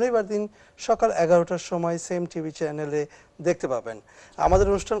শনিবার দিন সকাল 11টার সময় সেম টিভি চ্যানেলে দেখতে পাবেন। আমাদের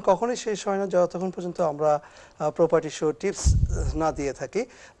অনুষ্ঠান কখনোই শেষ হয় না যতক্ষণ পর্যন্ত আমরা প্রপার্টি শো টিপস না দিয়ে থাকি।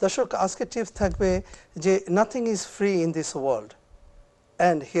 দর্শক, আজকে টিপস থাকবে যে nothing is free in this world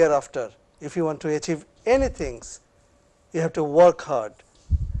and here after. If you want to achieve anythings you have to work hard,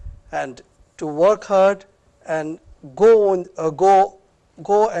 and to work hard and go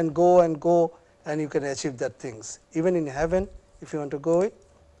and you can achieve that things. Even in heaven, if you want to go it,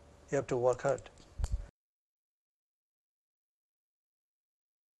 you have to work hard.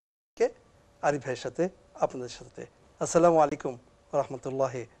 Okay, Arif bhai সাথে আপনাদের সাথে আসসালামু আলাইকুম ওয়া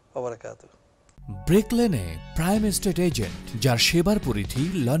রাহমাতুল্লাহি ওয়া বারাকাতুহু। Break লেনে প্রাইম এস্টেট এজেন্ট, যার সেবার পরিধি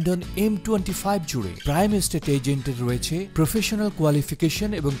লন্ডন M25 জুড়ে। প্রাইম এস্টেট এজেন্টের রয়েছে প্রফেশনাল কোয়ালিফিকেশন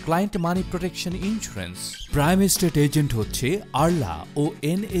এবং ক্লায়েন্ট মানি protection insurance. Prime estate agent হচ্ছে আরলা ও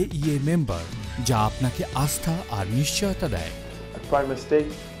NAEA মেম্বার, যা আপনাকে আস্থা আর নিশ্চয়তা দেয়। At Prime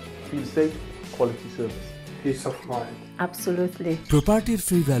Estate, feel safe, quality service. Peace of mind. Absolutely. প্রপার্টির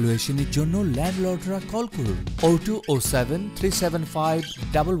ফ্রি ভ্যালুয়েশনের জন্য ল্যান্ডলর্ডরা কল করুন 0207 375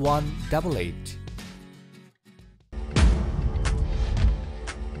 1188।